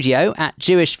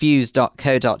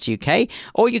studio@jewishviews.co.uk,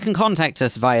 or you can contact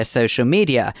us via social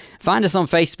media. Find us on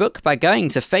Facebook by going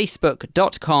to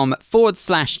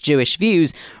facebook.com/Jewish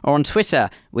Views, or on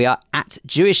Twitter, we are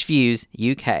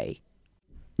 @JewishViewsUK.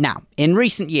 Now, in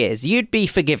recent years, you'd be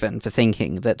forgiven for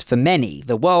thinking that for many,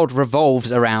 the world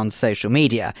revolves around social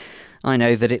media. I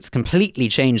know that it's completely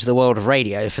changed the world of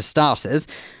radio, for starters.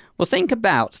 Well, think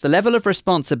about the level of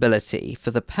responsibility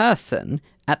for the person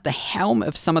at the helm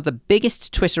of some of the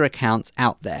biggest Twitter accounts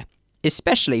out there,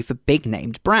 especially for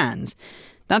big-named brands.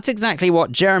 That's exactly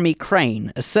what Jeremy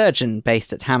Crane, a surgeon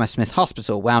based at Hammersmith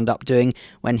Hospital, wound up doing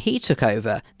when he took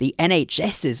over the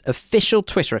NHS's official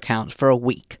Twitter account for a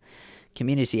week.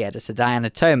 Community editor Diana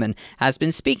Toman has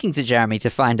been speaking to Jeremy to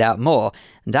find out more.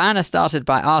 Diana started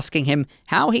by asking him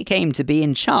how he came to be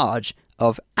in charge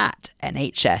of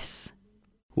 @NHS.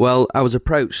 Well, I was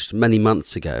approached many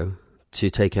months ago to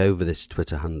take over this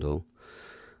Twitter handle.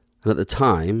 And at the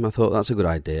time, I thought that's a good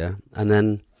idea. And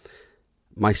then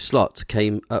my slot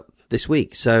came up this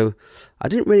week. So I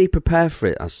didn't really prepare for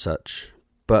it as such.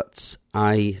 But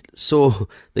I saw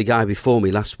the guy before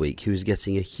me last week who was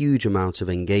getting a huge amount of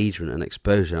engagement and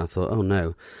exposure. And I thought, oh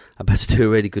no, I better do a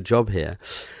really good job here.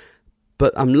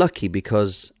 But I'm lucky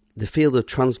because the field of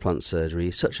transplant surgery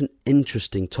is such an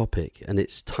interesting topic, and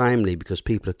it's timely because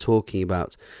people are talking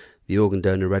about the organ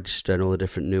donor register and all the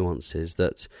different nuances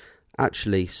that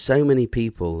actually so many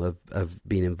people have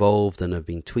been involved and have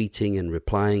been tweeting and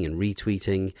replying and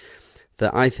retweeting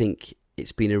that I think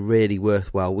it's been a really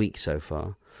worthwhile week so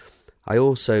far. I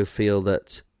also feel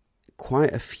that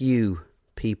quite a few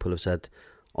people have said,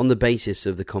 on the basis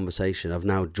of the conversation, I've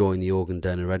now joined the organ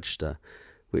donor register,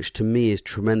 which to me is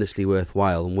tremendously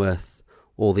worthwhile and worth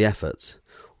all the effort.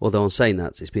 Although on saying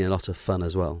that, it's been a lot of fun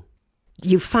as well.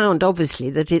 You found,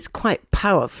 obviously, that it's quite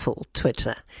powerful,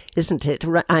 Twitter, isn't it?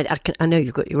 I know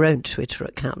you've got your own Twitter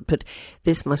account, but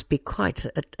this must be quite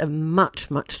a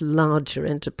much, much larger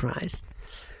enterprise.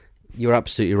 You're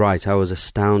absolutely right. I was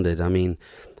astounded. I mean,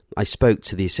 I spoke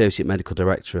to the Associate Medical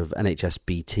Director of NHS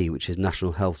BT, which is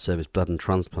National Health Service Blood and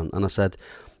Transplant, and I said,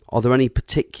 are there any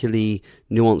particularly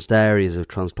nuanced areas of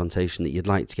transplantation that you'd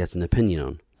like to get an opinion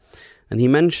on? And he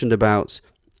mentioned about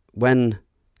when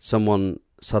someone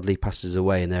suddenly passes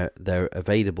away and they're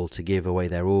available to give away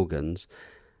their organs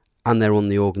and they're on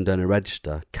the organ donor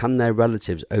register, can their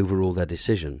relatives overrule their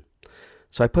decision?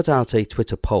 So I put out a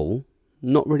Twitter poll,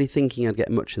 not really thinking I'd get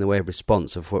much in the way of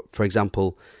response. For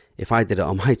example, if I did it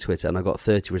on my Twitter and I got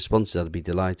 30 responses, I'd be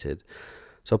delighted.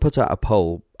 So I put out a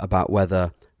poll about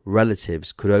whether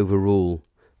relatives could overrule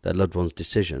their loved one's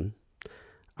decision,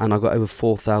 and I got over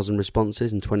 4,000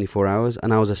 responses in 24 hours,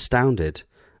 and I was astounded,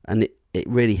 and it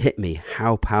really hit me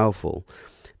how powerful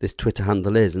this Twitter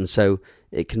handle is, and so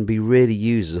it can be really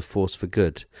used as a force for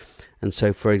good. And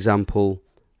so, for example,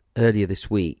 earlier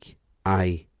this week,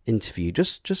 I interviewed,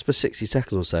 just for 60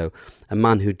 seconds or so, a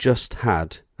man who just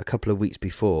had, a couple of weeks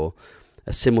before,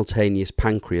 a simultaneous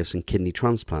pancreas and kidney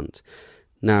transplant.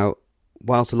 Now,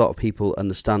 whilst a lot of people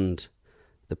understand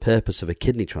the purpose of a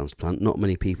kidney transplant, not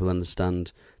many people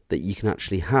understand that you can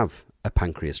actually have a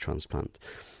pancreas transplant.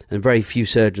 And very few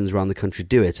surgeons around the country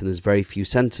do it, and there's very few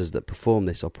centres that perform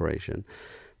this operation.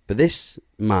 But this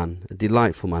man, a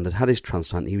delightful man, had his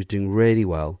transplant. He was doing really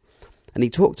well, and he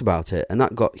talked about it, and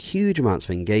that got huge amounts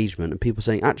of engagement, and people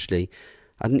saying, actually,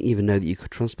 I didn't even know that you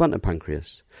could transplant a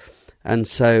pancreas. And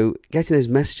so getting those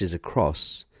messages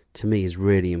across, to me, is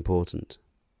really important.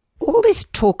 All this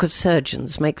talk of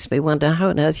surgeons makes me wonder how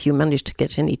on earth you manage to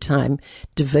get any time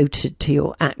devoted to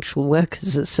your actual work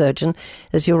as a surgeon,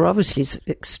 as you're obviously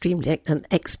extremely an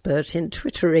expert in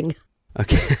Twittering.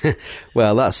 Okay,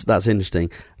 well, that's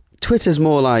interesting. Twitter's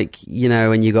more like,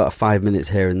 when you got 5 minutes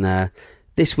here and there.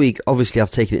 This week, obviously, I've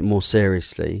taken it more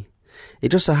seriously. It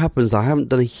just so happens that I haven't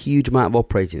done a huge amount of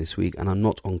operating this week, and I'm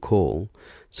not on call,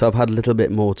 so I've had a little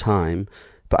bit more time.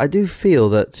 But I do feel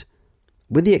that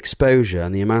with the exposure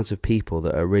and the amount of people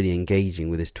that are really engaging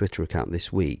with this Twitter account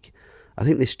this week, I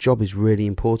think this job is really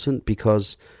important,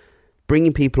 because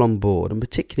bringing people on board, and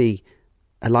particularly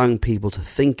allowing people to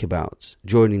think about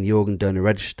joining the organ donor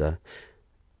register,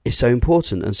 is so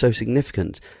important and so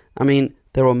significant. I mean,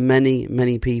 there are many,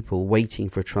 many people waiting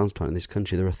for a transplant in this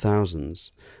country. There are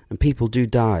thousands. And people do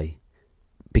die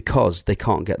because they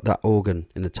can't get that organ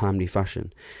in a timely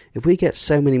fashion. If we get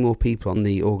so many more people on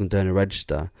the organ donor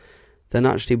register, then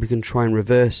actually we can try and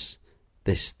reverse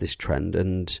this trend,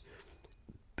 and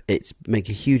it's make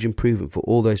a huge improvement for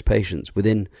all those patients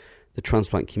within the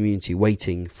transplant community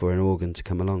waiting for an organ to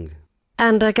come along.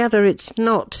 And I gather it's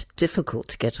not difficult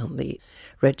to get on the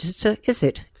register, is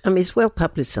it? I mean, it's well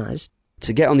publicised.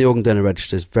 To get on the organ donor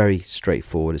register is very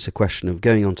straightforward. It's a question of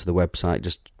going onto the website,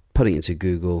 just putting it into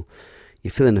Google, you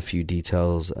fill in a few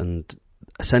details, and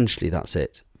essentially that's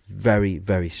it. Very,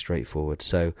 very straightforward.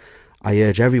 So I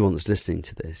urge everyone that's listening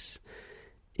to this,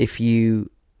 if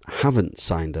you haven't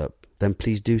signed up, then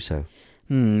please do so.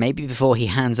 Maybe before he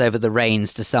hands over the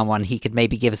reins to someone, he could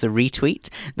maybe give us a retweet.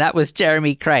 That was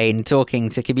Jeremy Crane talking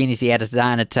to community editor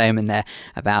Diana Toman there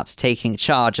about taking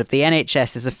charge of the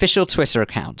NHS's official Twitter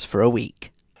account for a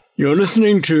week. You're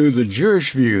listening to The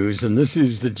Jewish Views, and this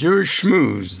is The Jewish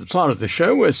Schmooze, the part of the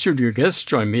show where studio guests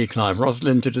join me, Clive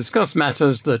Roslin, to discuss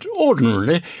matters that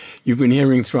ordinarily you've been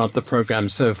hearing throughout the programme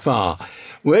so far.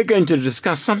 We're going to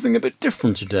discuss something a bit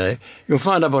different today. You'll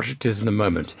find out what it is in a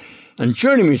moment. And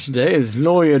joining me today is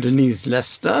lawyer Denise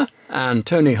Lester and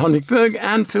Tony Honigberg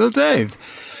and Phil Dave.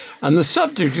 And the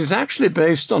subject is actually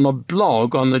based on a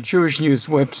blog on the Jewish News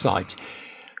website.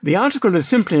 The article is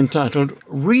simply entitled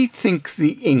Rethink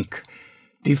the Ink,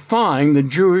 Defying the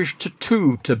Jewish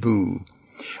Tattoo Taboo.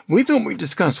 We thought we'd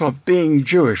discuss what being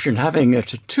Jewish and having a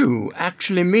tattoo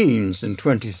actually means in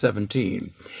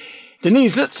 2017.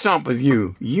 Denise, let's start with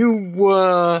you. You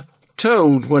were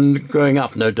told when growing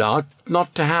up, no doubt,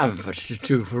 not to have a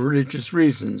tattoo for religious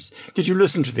reasons. Did you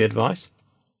listen to the advice?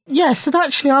 Yes, and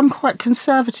actually I'm quite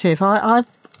conservative. I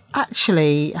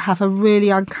actually have a really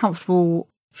uncomfortable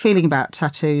feeling about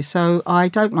tattoos, so I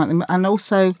don't like them. And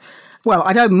also, well,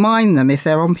 I don't mind them if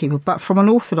they're on people, but from an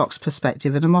Orthodox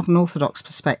perspective and a modern Orthodox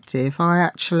perspective, I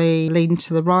actually lean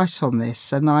to the right on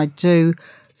this, and I do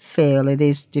feel it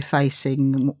is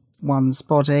defacing one's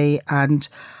body, and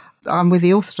I'm with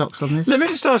the Orthodox on this. Let me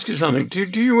just ask you something.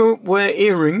 Do you wear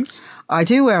earrings? I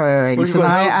do wear earrings,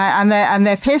 and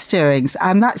they're pierced earrings,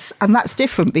 and that's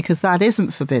different because that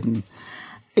isn't forbidden.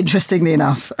 Interestingly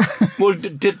enough. Well,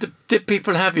 did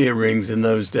people have earrings in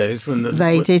those days?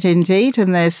 They did indeed,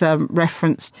 and there's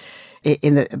reference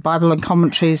in the Bible and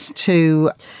commentaries to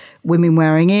women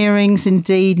wearing earrings,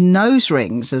 indeed nose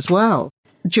rings as well.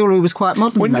 Jewellery was quite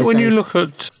modern in those days. When you look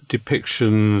at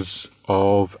depictions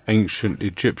of ancient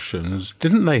Egyptians,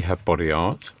 didn't they have body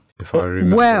art, if I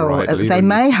remember rightly? They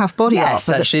may have body art. Yes,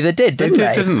 actually they did, didn't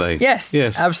they? Didn't they? Yes,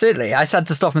 absolutely. I just had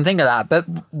to stop and think of that. But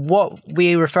what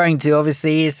we're referring to,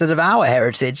 obviously, is sort of our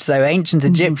heritage. So ancient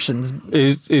Egyptians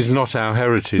is not our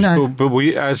heritage. No. But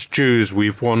we, as Jews,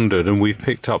 we've wandered and we've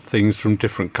picked up things from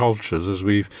different cultures as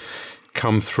we've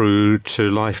come through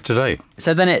to life today.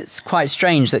 So then it's quite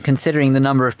strange that, considering the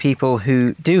number of people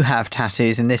who do have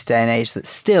tattoos in this day and age, that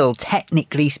still,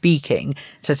 technically speaking,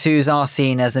 tattoos are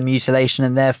seen as a mutilation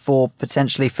and therefore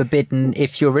potentially forbidden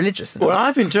if you're religious. Well,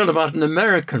 I've been told about an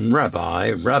American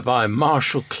rabbi, Rabbi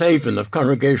Marshall Clavin of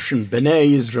Congregation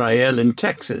B'nai Israel in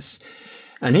Texas.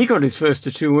 And he got his first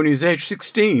tattoo when he was age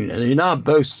 16, and he now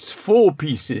boasts 4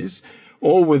 pieces,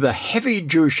 all with a heavy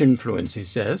Jewish influence, he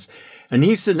says. And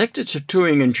he selected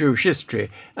tattooing in Jewish history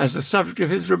as the subject of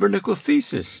his rabbinical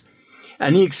thesis.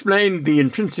 And he explained the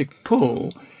intrinsic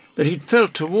pull that he'd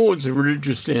felt towards a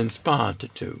religiously inspired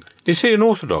tattoo. Is he an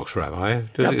Orthodox rabbi?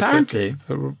 Apparently.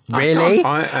 Really?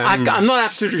 I'm not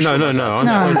absolutely sure. No,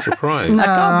 I'm so surprised. I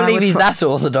can't believe he's that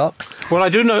Orthodox. Well, I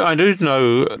do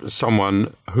know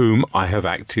someone whom I have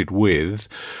acted with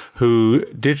who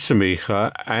did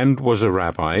samicha and was a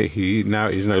rabbi. He now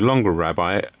is no longer a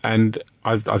rabbi, and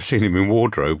I've seen him in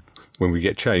wardrobe when we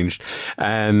get changed.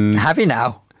 And have you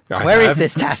now? Where is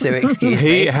this tattoo, excuse me?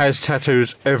 He has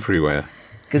tattoos everywhere.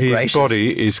 Good His gracious.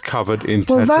 body is covered in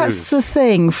tattoos. Well, that's the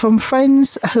thing. From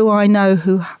friends who I know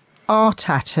who are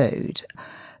tattooed,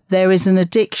 there is an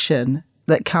addiction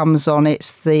that comes on.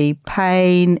 It's the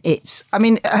pain.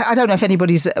 I don't know if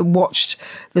anybody's watched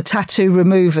the Tattoo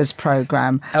Removers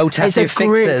program. Oh, Tattoo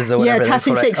Fixers or whatever. Yeah,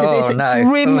 Tattoo Fixers. Oh, it's a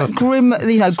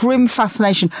no. grim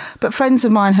fascination. But friends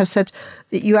of mine have said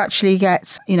that you actually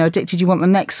get, addicted. You want the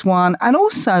next one. And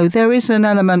also there is an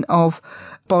element of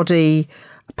body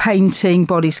painting,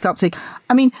 body sculpting.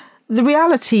 I mean, the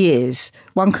reality is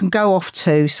one can go off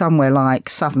to somewhere like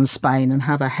southern Spain and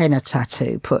have a henna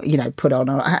tattoo put on,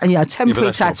 a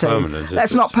temporary tattoo.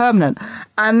 That's not permanent.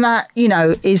 And that,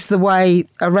 is the way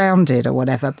around it or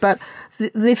whatever. But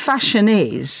the fashion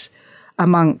is,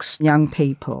 amongst young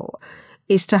people,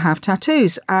 is to have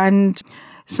tattoos. And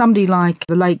somebody like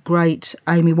the late, great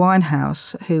Amy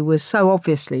Winehouse, who was so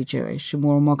obviously Jewish and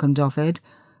wore a Magen David,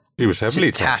 She was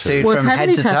heavily tattooed was from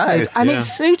heavily head to tattooed, toe. and it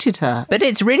suited her. But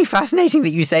it's really fascinating that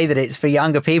you say that it's for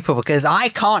younger people, because I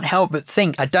can't help but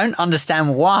think, I don't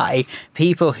understand why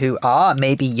people who are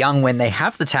maybe young when they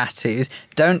have the tattoos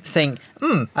don't think,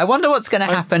 I wonder what's going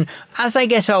to happen as I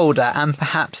get older and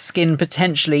perhaps skin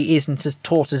potentially isn't as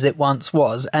taut as it once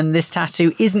was, and this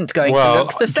tattoo isn't going to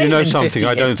look the same. Do you know in something? 50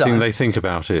 I don't years' think time. they think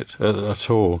about it at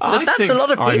all. But that's a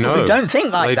lot of people who don't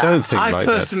think like that. They don't think I like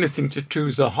that. personally think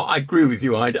tattoos are. I agree with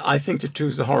you. I think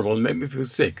tattoos are horrible and make me feel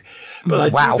sick.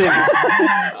 But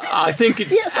I think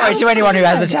it's. Sorry to anyone who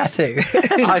has a tattoo.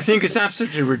 I think it's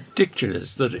absolutely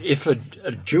ridiculous that if a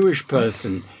Jewish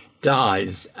person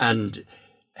dies and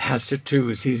has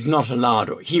tattoos,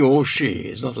 he or she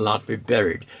is not allowed to be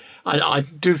buried. I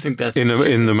do think that's in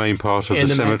the main part of the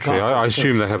cemetery. I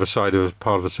assume they have a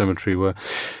part of the cemetery where.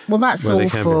 Well, that's where they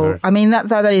can be awful. buried. I mean,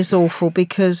 that is awful,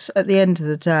 because at the end of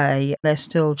the day, they're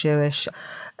still Jewish.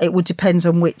 It would depend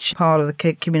on which part of the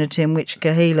community and which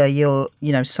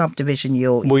kahila, subdivision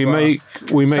we make.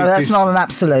 So that's not an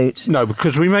absolute. No,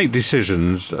 because we make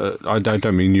decisions. I don't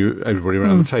mean everybody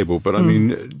around the table, but I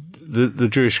mean the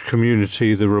Jewish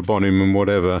community, the Rabbonim and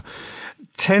whatever,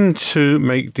 tend to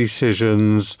make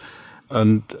decisions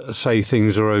and say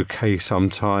things are okay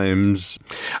sometimes.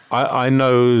 I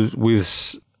know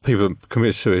with people that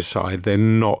commit suicide, they're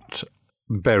not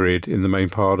buried in the main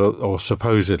part, or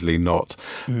supposedly not.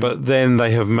 But then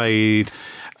they have made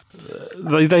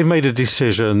they've made a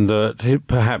decision that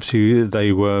perhaps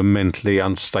they were mentally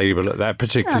unstable at that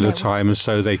particular time, and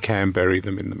so they can bury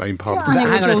them in the main part of the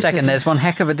Hang on a second, there's one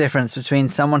heck of a difference between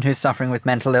someone who's suffering with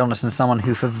mental illness and someone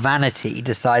who, for vanity,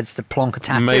 decides to plonk a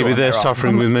tattoo. Maybe on they're their arm.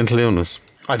 suffering with mental illness.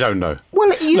 I don't know.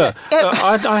 Well,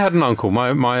 I had an uncle,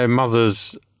 my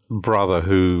mother's brother,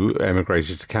 who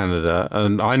emigrated to Canada,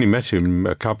 and I only met him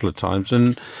a couple of times,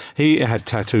 and he had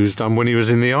tattoos done when he was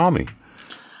in the army.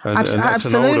 And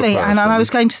absolutely. And I was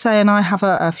going to say, and I have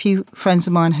a few friends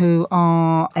of mine who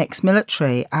are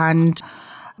ex-military, and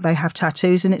they have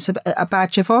tattoos, and it's a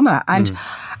badge of honour. And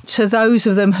to those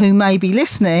of them who may be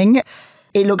listening,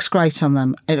 it looks great on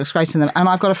them. And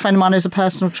I've got a friend of mine who's a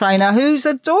personal trainer who's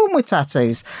adorned with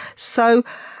tattoos. So,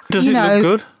 does it look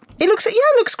good? It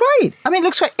looks great. I mean, it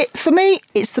looks great. For me,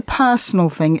 it's the personal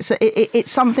thing. It's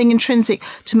something intrinsic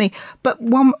to me. But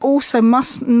one also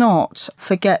must not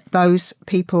forget those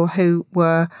people who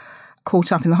were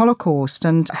caught up in the Holocaust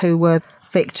and who were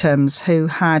victims who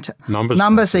had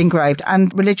numbers engraved,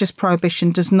 and religious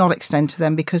prohibition does not extend to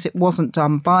them because it wasn't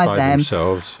done by them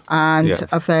themselves and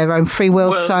of their own free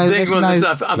will. Well, so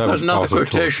I've got another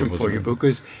quotation for you,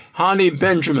 because Harley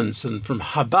Benjaminson from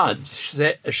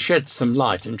Chabad shed some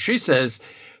light, and she says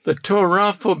the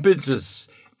Torah forbids us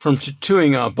from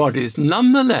tattooing our bodies.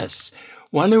 Nonetheless,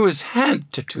 one who has had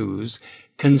tattoos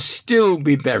can still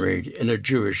be buried in a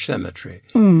Jewish cemetery,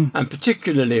 and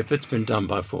particularly if it's been done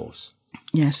by force.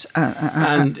 Yes,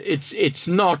 and it's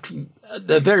not.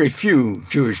 There are very few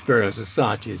Jewish burial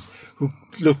societies who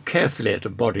look carefully at a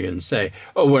body and say,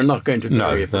 "Oh, we're not going to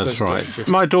bury it." No, that's right.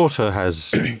 My daughter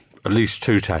has at least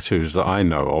 2 tattoos that I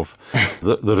know of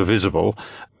that are visible.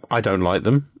 I don't like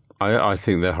them. I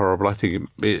think they're horrible. I think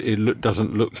it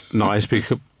doesn't look nice,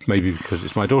 maybe because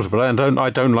it's my daughter, but I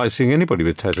don't like seeing anybody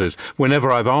with tattoos.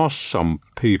 Whenever I've asked some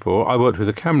people, I worked with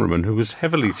a cameraman who was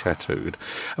heavily tattooed,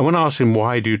 and when I asked him,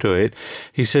 why do you do it,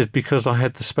 he said, because I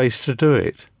had the space to do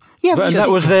it. Yeah, but that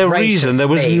was their reason. There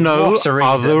was no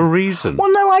other reason.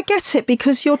 Well, no, I get it,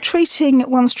 because you're treating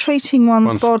one's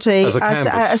body as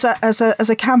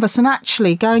a canvas. And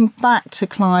actually, going back to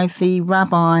Clive, the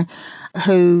rabbi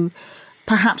who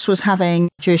perhaps was having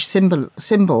Jewish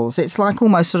symbols, it's like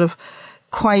almost sort of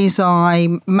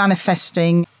quasi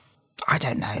manifesting, I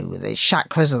don't know, the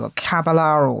chakras or the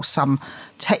Kabbalah or some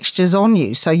textures on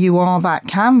you. So you are that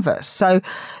canvas. So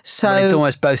it's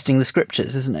almost boasting the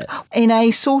scriptures, isn't it? In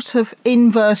a sort of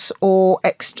inverse or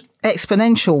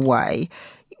exponential way,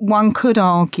 one could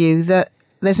argue that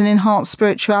there's an enhanced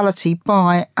spirituality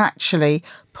by actually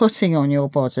putting on your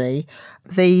body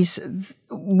these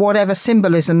whatever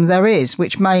symbolism there is,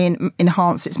 which may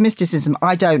enhance its mysticism.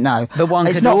 I don't know. But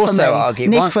one could also argue,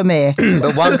 Nick Vermeer.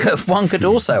 But one could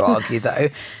also argue, though,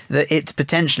 that it's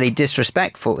potentially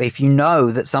disrespectful if you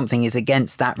know that something is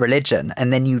against that religion,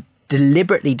 and then you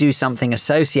deliberately do something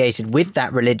associated with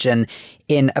that religion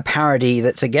in a parody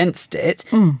that's against it,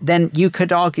 then you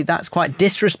could argue that's quite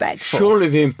disrespectful. Surely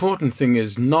the important thing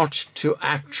is not to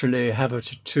actually have a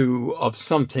tattoo of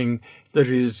something that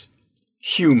is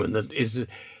human, that is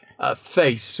a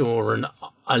face or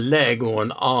a leg or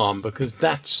an arm, because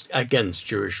that's against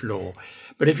Jewish law.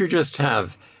 But if you just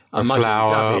have a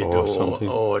flower David or something,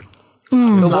 or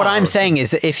But what I'm saying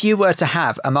is that if you were to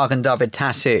have a Magen David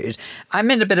tattooed, I'm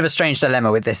in a bit of a strange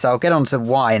dilemma with this, so I'll get on to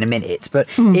why in a minute. But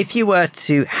if you were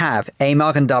to have a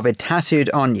Magen David tattooed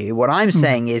on you, what I'm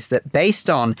saying is that based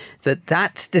on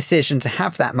that decision to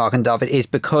have that Magen David is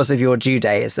because of your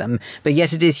Judaism, but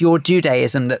yet it is your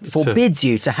Judaism that forbids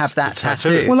you to have that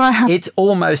tattoo. Well, it's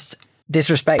almost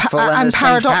disrespectful and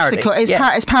paradoxical.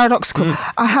 It's paradoxical.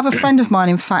 I have a friend of mine,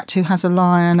 in fact, who has a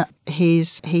lion,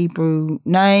 his Hebrew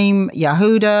name,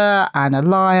 Yehuda, and a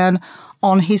lion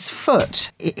on his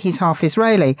foot. He's half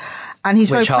Israeli, and he's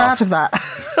very proud of that.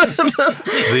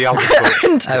 The other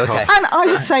foot. And I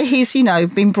would say he's,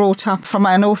 been brought up from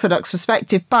an Orthodox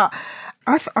perspective, but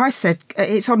I said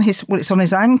it's on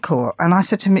his ankle, and I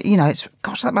said to him,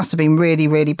 gosh, that must have been really,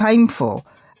 really painful.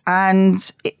 And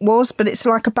it was, but it's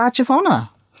like a badge of honour.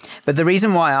 But the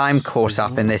reason why I'm caught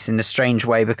up in this in a strange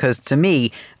way, because to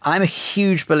me, I'm a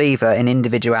huge believer in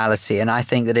individuality. And I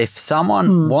think that if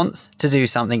someone wants to do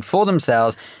something for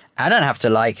themselves, I don't have to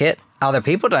like it. Other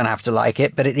people don't have to like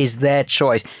it, but it is their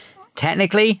choice.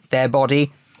 Technically, their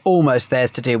body, almost theirs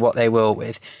to do what they will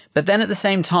with. But then at the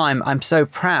same time, I'm so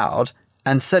proud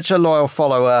and such a loyal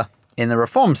follower in the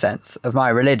reform sense of my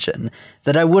religion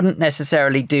that I wouldn't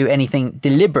necessarily do anything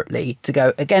deliberately to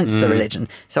go against the religion.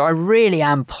 So I really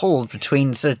am pulled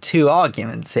between sort of two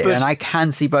arguments here, and I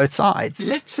can see both sides.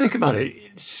 Let's think about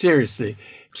it seriously.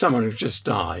 Someone who's just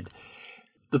died,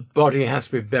 the body has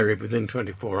to be buried within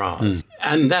 24 hours.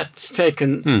 And that's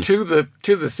taken to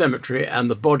the cemetery, and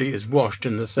the body is washed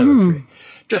in the cemetery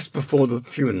just before the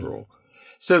funeral.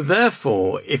 So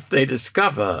therefore, if they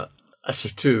discover a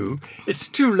tattoo, it's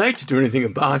too late to do anything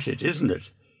about it, isn't it?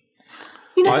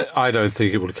 I don't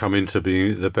think it would come into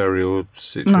being the burial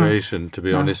situation, to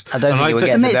be honest. I don't think it would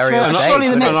get to burial stage. Surely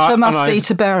the mitzvah must be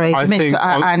to bury,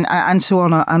 and to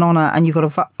honour, and you've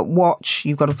got to watch,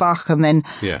 you've got to vach, and then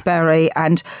bury,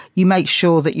 and you make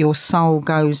sure that your soul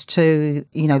goes to,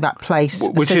 that place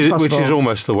which is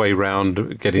almost the way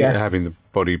round having the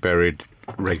body buried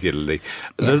regularly.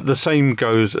 The same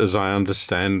goes, as I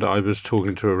understand. I was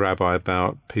talking to a rabbi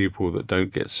about people that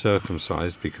don't get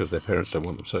circumcised because their parents don't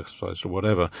want them circumcised or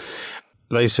whatever.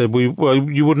 They said, you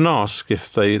wouldn't ask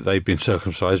if they'd been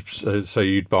circumcised, so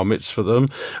you'd bar mitzvah them,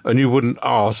 and you wouldn't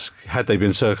ask had they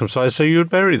been circumcised, so you'd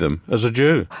bury them as a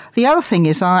Jew. The other thing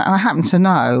is, I happen to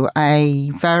know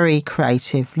a very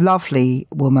creative, lovely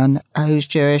woman who's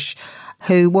Jewish,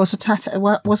 who was a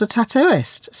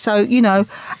tattooist. So,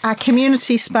 our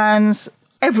community spans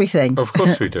everything. Of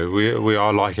course we do. We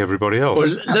are like everybody else.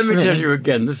 Well, let me tell you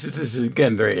again, this is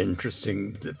again very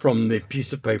interesting from the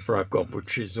piece of paper I've got,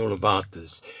 which is all about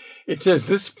this. It says,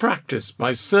 this practice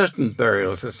by certain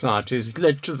burial societies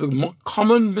led to the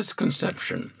common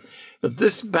misconception that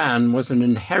this ban was an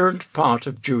inherent part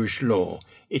of Jewish law.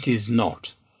 It is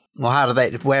not. Well,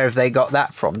 where have they got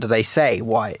that from? Do they say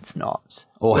why it's not?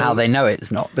 Or how they know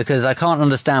it's not? Because I can't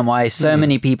understand why so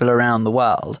many people around the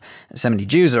world, so many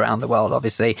Jews around the world,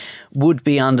 obviously, would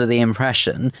be under the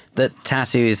impression that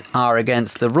tattoos are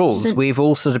against the rules. We've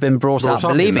all sort of been brought up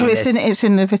believing this. It's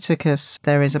in Leviticus.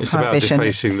 There is a prohibition. It's about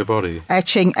defacing the body.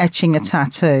 Etching a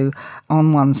tattoo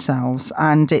on oneself.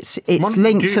 And it's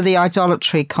linked to the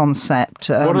idolatry concept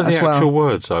what are the as well. actual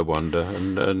words, I wonder?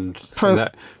 And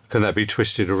can that be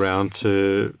twisted around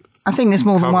to... I think there's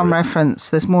more than one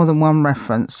reference. There's more than one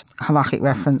reference, halachic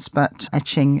reference, but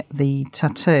etching the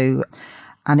tattoo,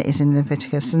 and it is in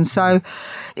Leviticus, and so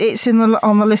it's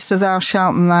on the list of thou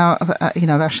shalt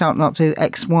not do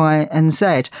X, Y, and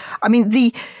Z. I mean,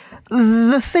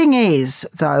 the thing is,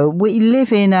 though, we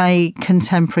live in a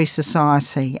contemporary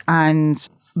society, and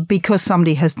because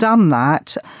somebody has done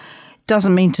that,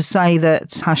 doesn't mean to say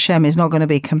that Hashem is not going to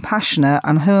be compassionate,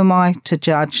 and who am I to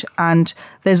judge? And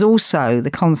there's also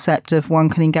the concept of one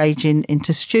can engage in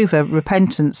teshuva,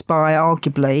 repentance, by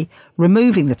arguably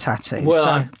removing the tattoo.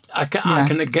 Well, I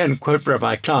can again quote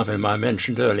Rabbi Klavin, I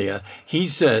mentioned earlier. He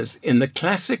says, in the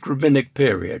classic rabbinic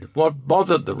period, what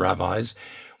bothered the rabbis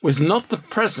was not the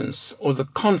presence or the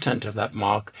content of that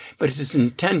mark, but its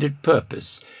intended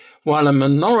purpose. While a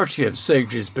minority of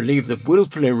sages believed that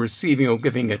willfully receiving or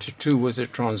giving a tattoo was a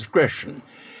transgression,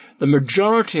 the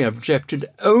majority objected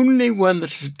only when the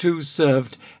tattoo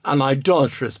served an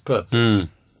idolatrous purpose.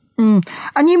 And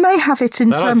you may have it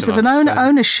in terms of an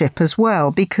ownership as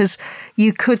well, because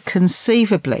you could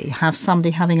conceivably have somebody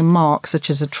having a mark,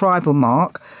 such as a tribal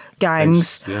mark,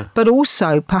 gangs, but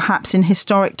also perhaps in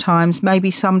historic times, maybe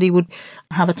somebody would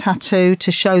have a tattoo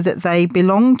to show that they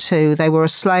were a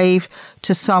slave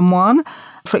to someone,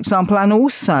 for example, and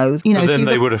also, But then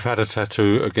they would have had a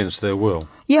tattoo against their will.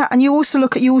 Yeah, and you also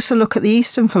look at the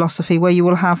Eastern philosophy, where you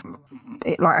will have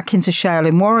like akin to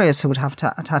Shaolin warriors who would have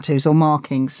tattoos or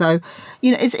markings. So,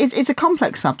 it's a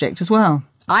complex subject as well.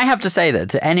 I have to say that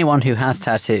to anyone who has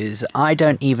tattoos, I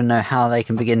don't even know how they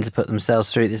can begin to put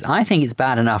themselves through this. I think it's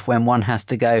bad enough when one has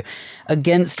to go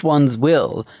against one's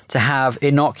will to have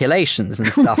inoculations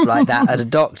and stuff like that at a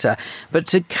doctor. But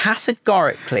to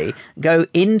categorically go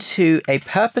into a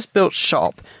purpose-built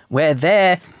shop where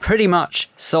their pretty much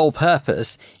sole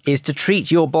purpose is to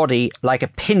treat your body like a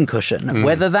pincushion,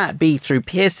 whether that be through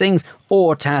piercings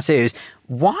or tattoos.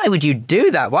 Why would you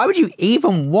do that? Why would you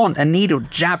even want a needle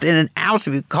jabbed in and out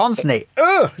of you constantly?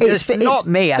 Ugh, it's not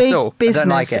me at all. Business. I don't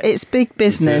like it. It's big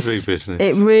business. It is big business.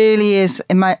 It really is.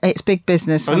 It's big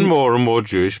business. And more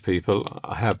Jewish people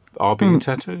are being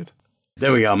tattooed.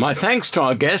 There we are. My thanks to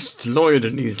our guest, lawyer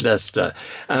Denise Lester.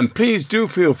 And please do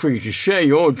feel free to share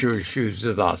your Jewish views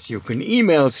with us. You can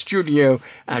email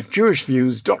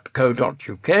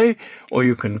studio@jewishviews.co.uk or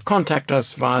you can contact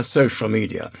us via social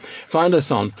media. Find us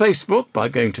on Facebook by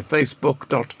going to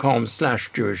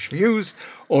facebook.com/jewishviews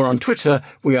or on Twitter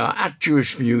we are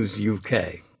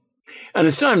 @jewishviewsuk. And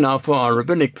it's time now for our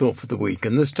rabbinic thought for the week,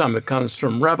 and this time it comes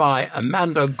from Rabbi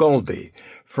Amanda Golby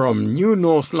from New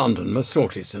North London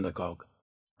Masorti Synagogue.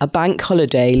 A bank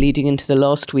holiday leading into the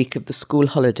last week of the school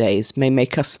holidays may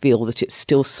make us feel that it's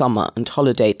still summer and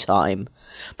holiday time,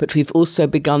 but we've also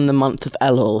begun the month of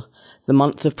Elul, the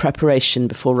month of preparation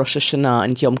before Rosh Hashanah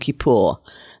and Yom Kippur,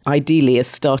 ideally as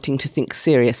starting to think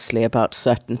seriously about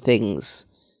certain things.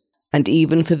 And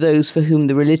even for those for whom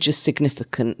the religious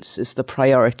significance is the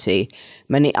priority,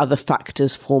 many other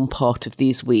factors form part of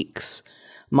these weeks.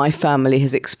 My family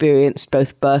has experienced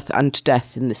both birth and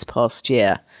death in this past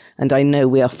year, and I know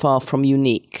we are far from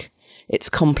unique. It's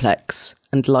complex,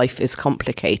 and life is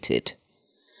complicated.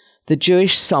 The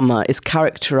Jewish summer is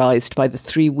characterized by the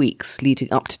 3 weeks leading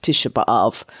up to Tisha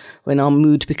B'Av, when our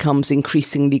mood becomes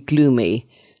increasingly gloomy,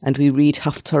 and we read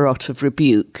Haftarot of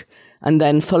rebuke, and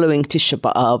then following Tisha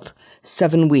B'Av,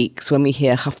 7 weeks when we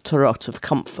hear Haftarot of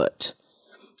comfort.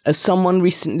 As someone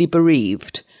recently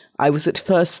bereaved, I was at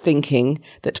first thinking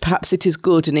that perhaps it is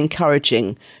good and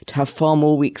encouraging to have far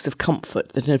more weeks of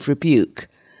comfort than of rebuke,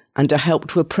 and to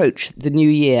help to approach the new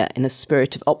year in a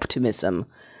spirit of optimism.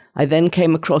 I then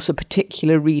came across a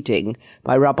particular reading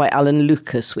by Rabbi Alan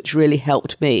Lucas which really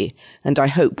helped me, and I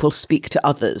hope will speak to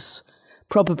others.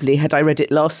 Probably had I read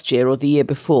it last year or the year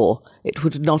before, it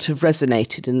would not have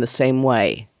resonated in the same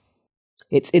way.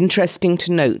 It's interesting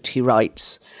to note, he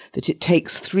writes, that it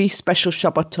takes 3 special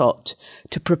Shabbatot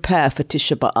to prepare for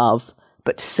Tisha B'Av,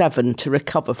 but 7 to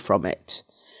recover from it.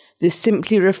 This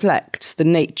simply reflects the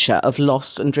nature of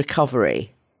loss and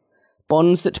recovery.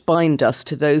 Bonds that bind us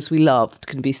to those we loved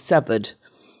can be severed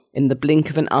in the blink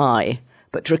of an eye,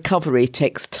 but recovery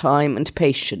takes time and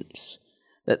patience.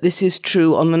 That this is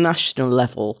true on the national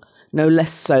level, no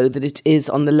less so than it is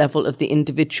on the level of the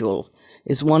individual,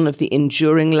 is one of the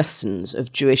enduring lessons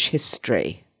of Jewish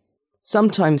history.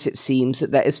 Sometimes it seems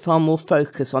that there is far more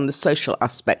focus on the social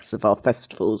aspects of our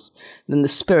festivals than the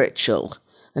spiritual,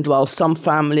 and while some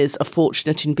families are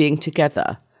fortunate in being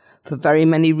together, for very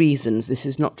many reasons this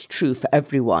is not true for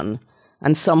everyone,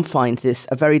 and some find this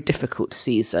a very difficult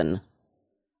season.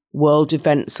 World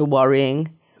events are worrying.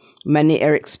 Many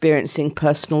are experiencing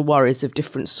personal worries of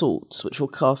different sorts, which will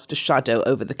cast a shadow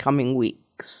over the coming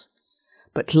weeks.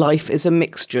 But life is a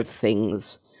mixture of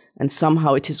things, and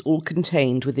somehow it is all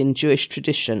contained within Jewish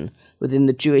tradition, within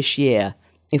the Jewish year,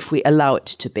 if we allow it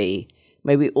to be.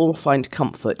 May we all find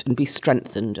comfort and be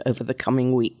strengthened over the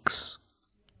coming weeks.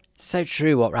 So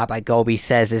true what Rabbi Golby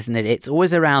says, isn't it? It's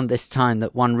always around this time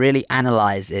that one really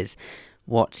analyses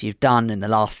what you've done in the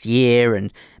last year,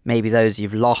 and maybe those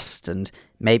you've lost, and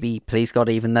maybe, please God,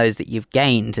 even those that you've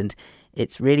gained. And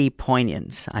it's really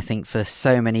poignant, I think, for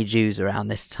so many Jews around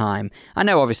this time. I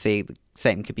know, obviously, the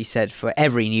same could be said for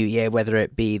every New Year, whether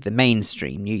it be the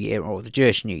mainstream New Year or the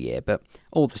Jewish New Year, but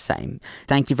all the same.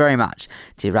 Thank you very much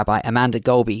to Rabbi Amanda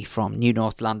Golby from New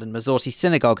North London Masorti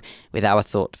Synagogue with our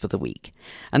thought for the week.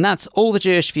 And that's all the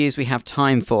Jewish views we have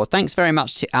time for. Thanks very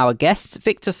much to our guests,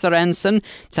 Victor Sorensen,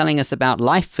 telling us about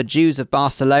life for Jews of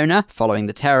Barcelona following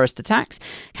the terrorist attacks,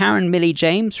 Karen Millie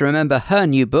James, remember her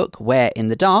new book, Where in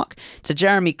the Dark, to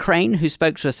Jeremy Crane, who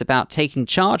spoke to us about taking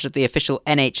charge of the official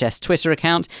NHS Twitter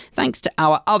account. Thanks to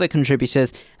our other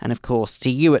contributors, and of course to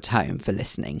you at home for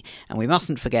listening. And we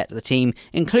mustn't forget the team,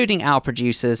 including our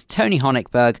producers Tony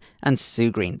Honigberg and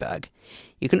Sue Greenberg.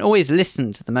 You can always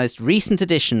listen to the most recent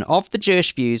edition of The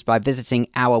Jewish Views by visiting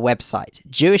our website,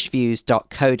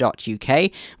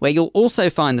 jewishviews.co.uk, where you'll also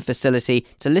find the facility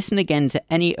to listen again to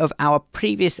any of our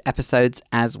previous episodes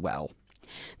as well.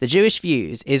 The Jewish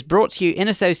Views is brought to you in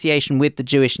association with the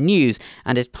Jewish News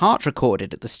and is part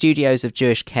recorded at the studios of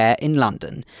Jewish Care in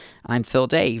London. I'm Phil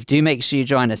Dave. Do make sure you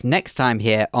join us next time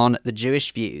here on the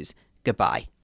Jewish Views. Goodbye.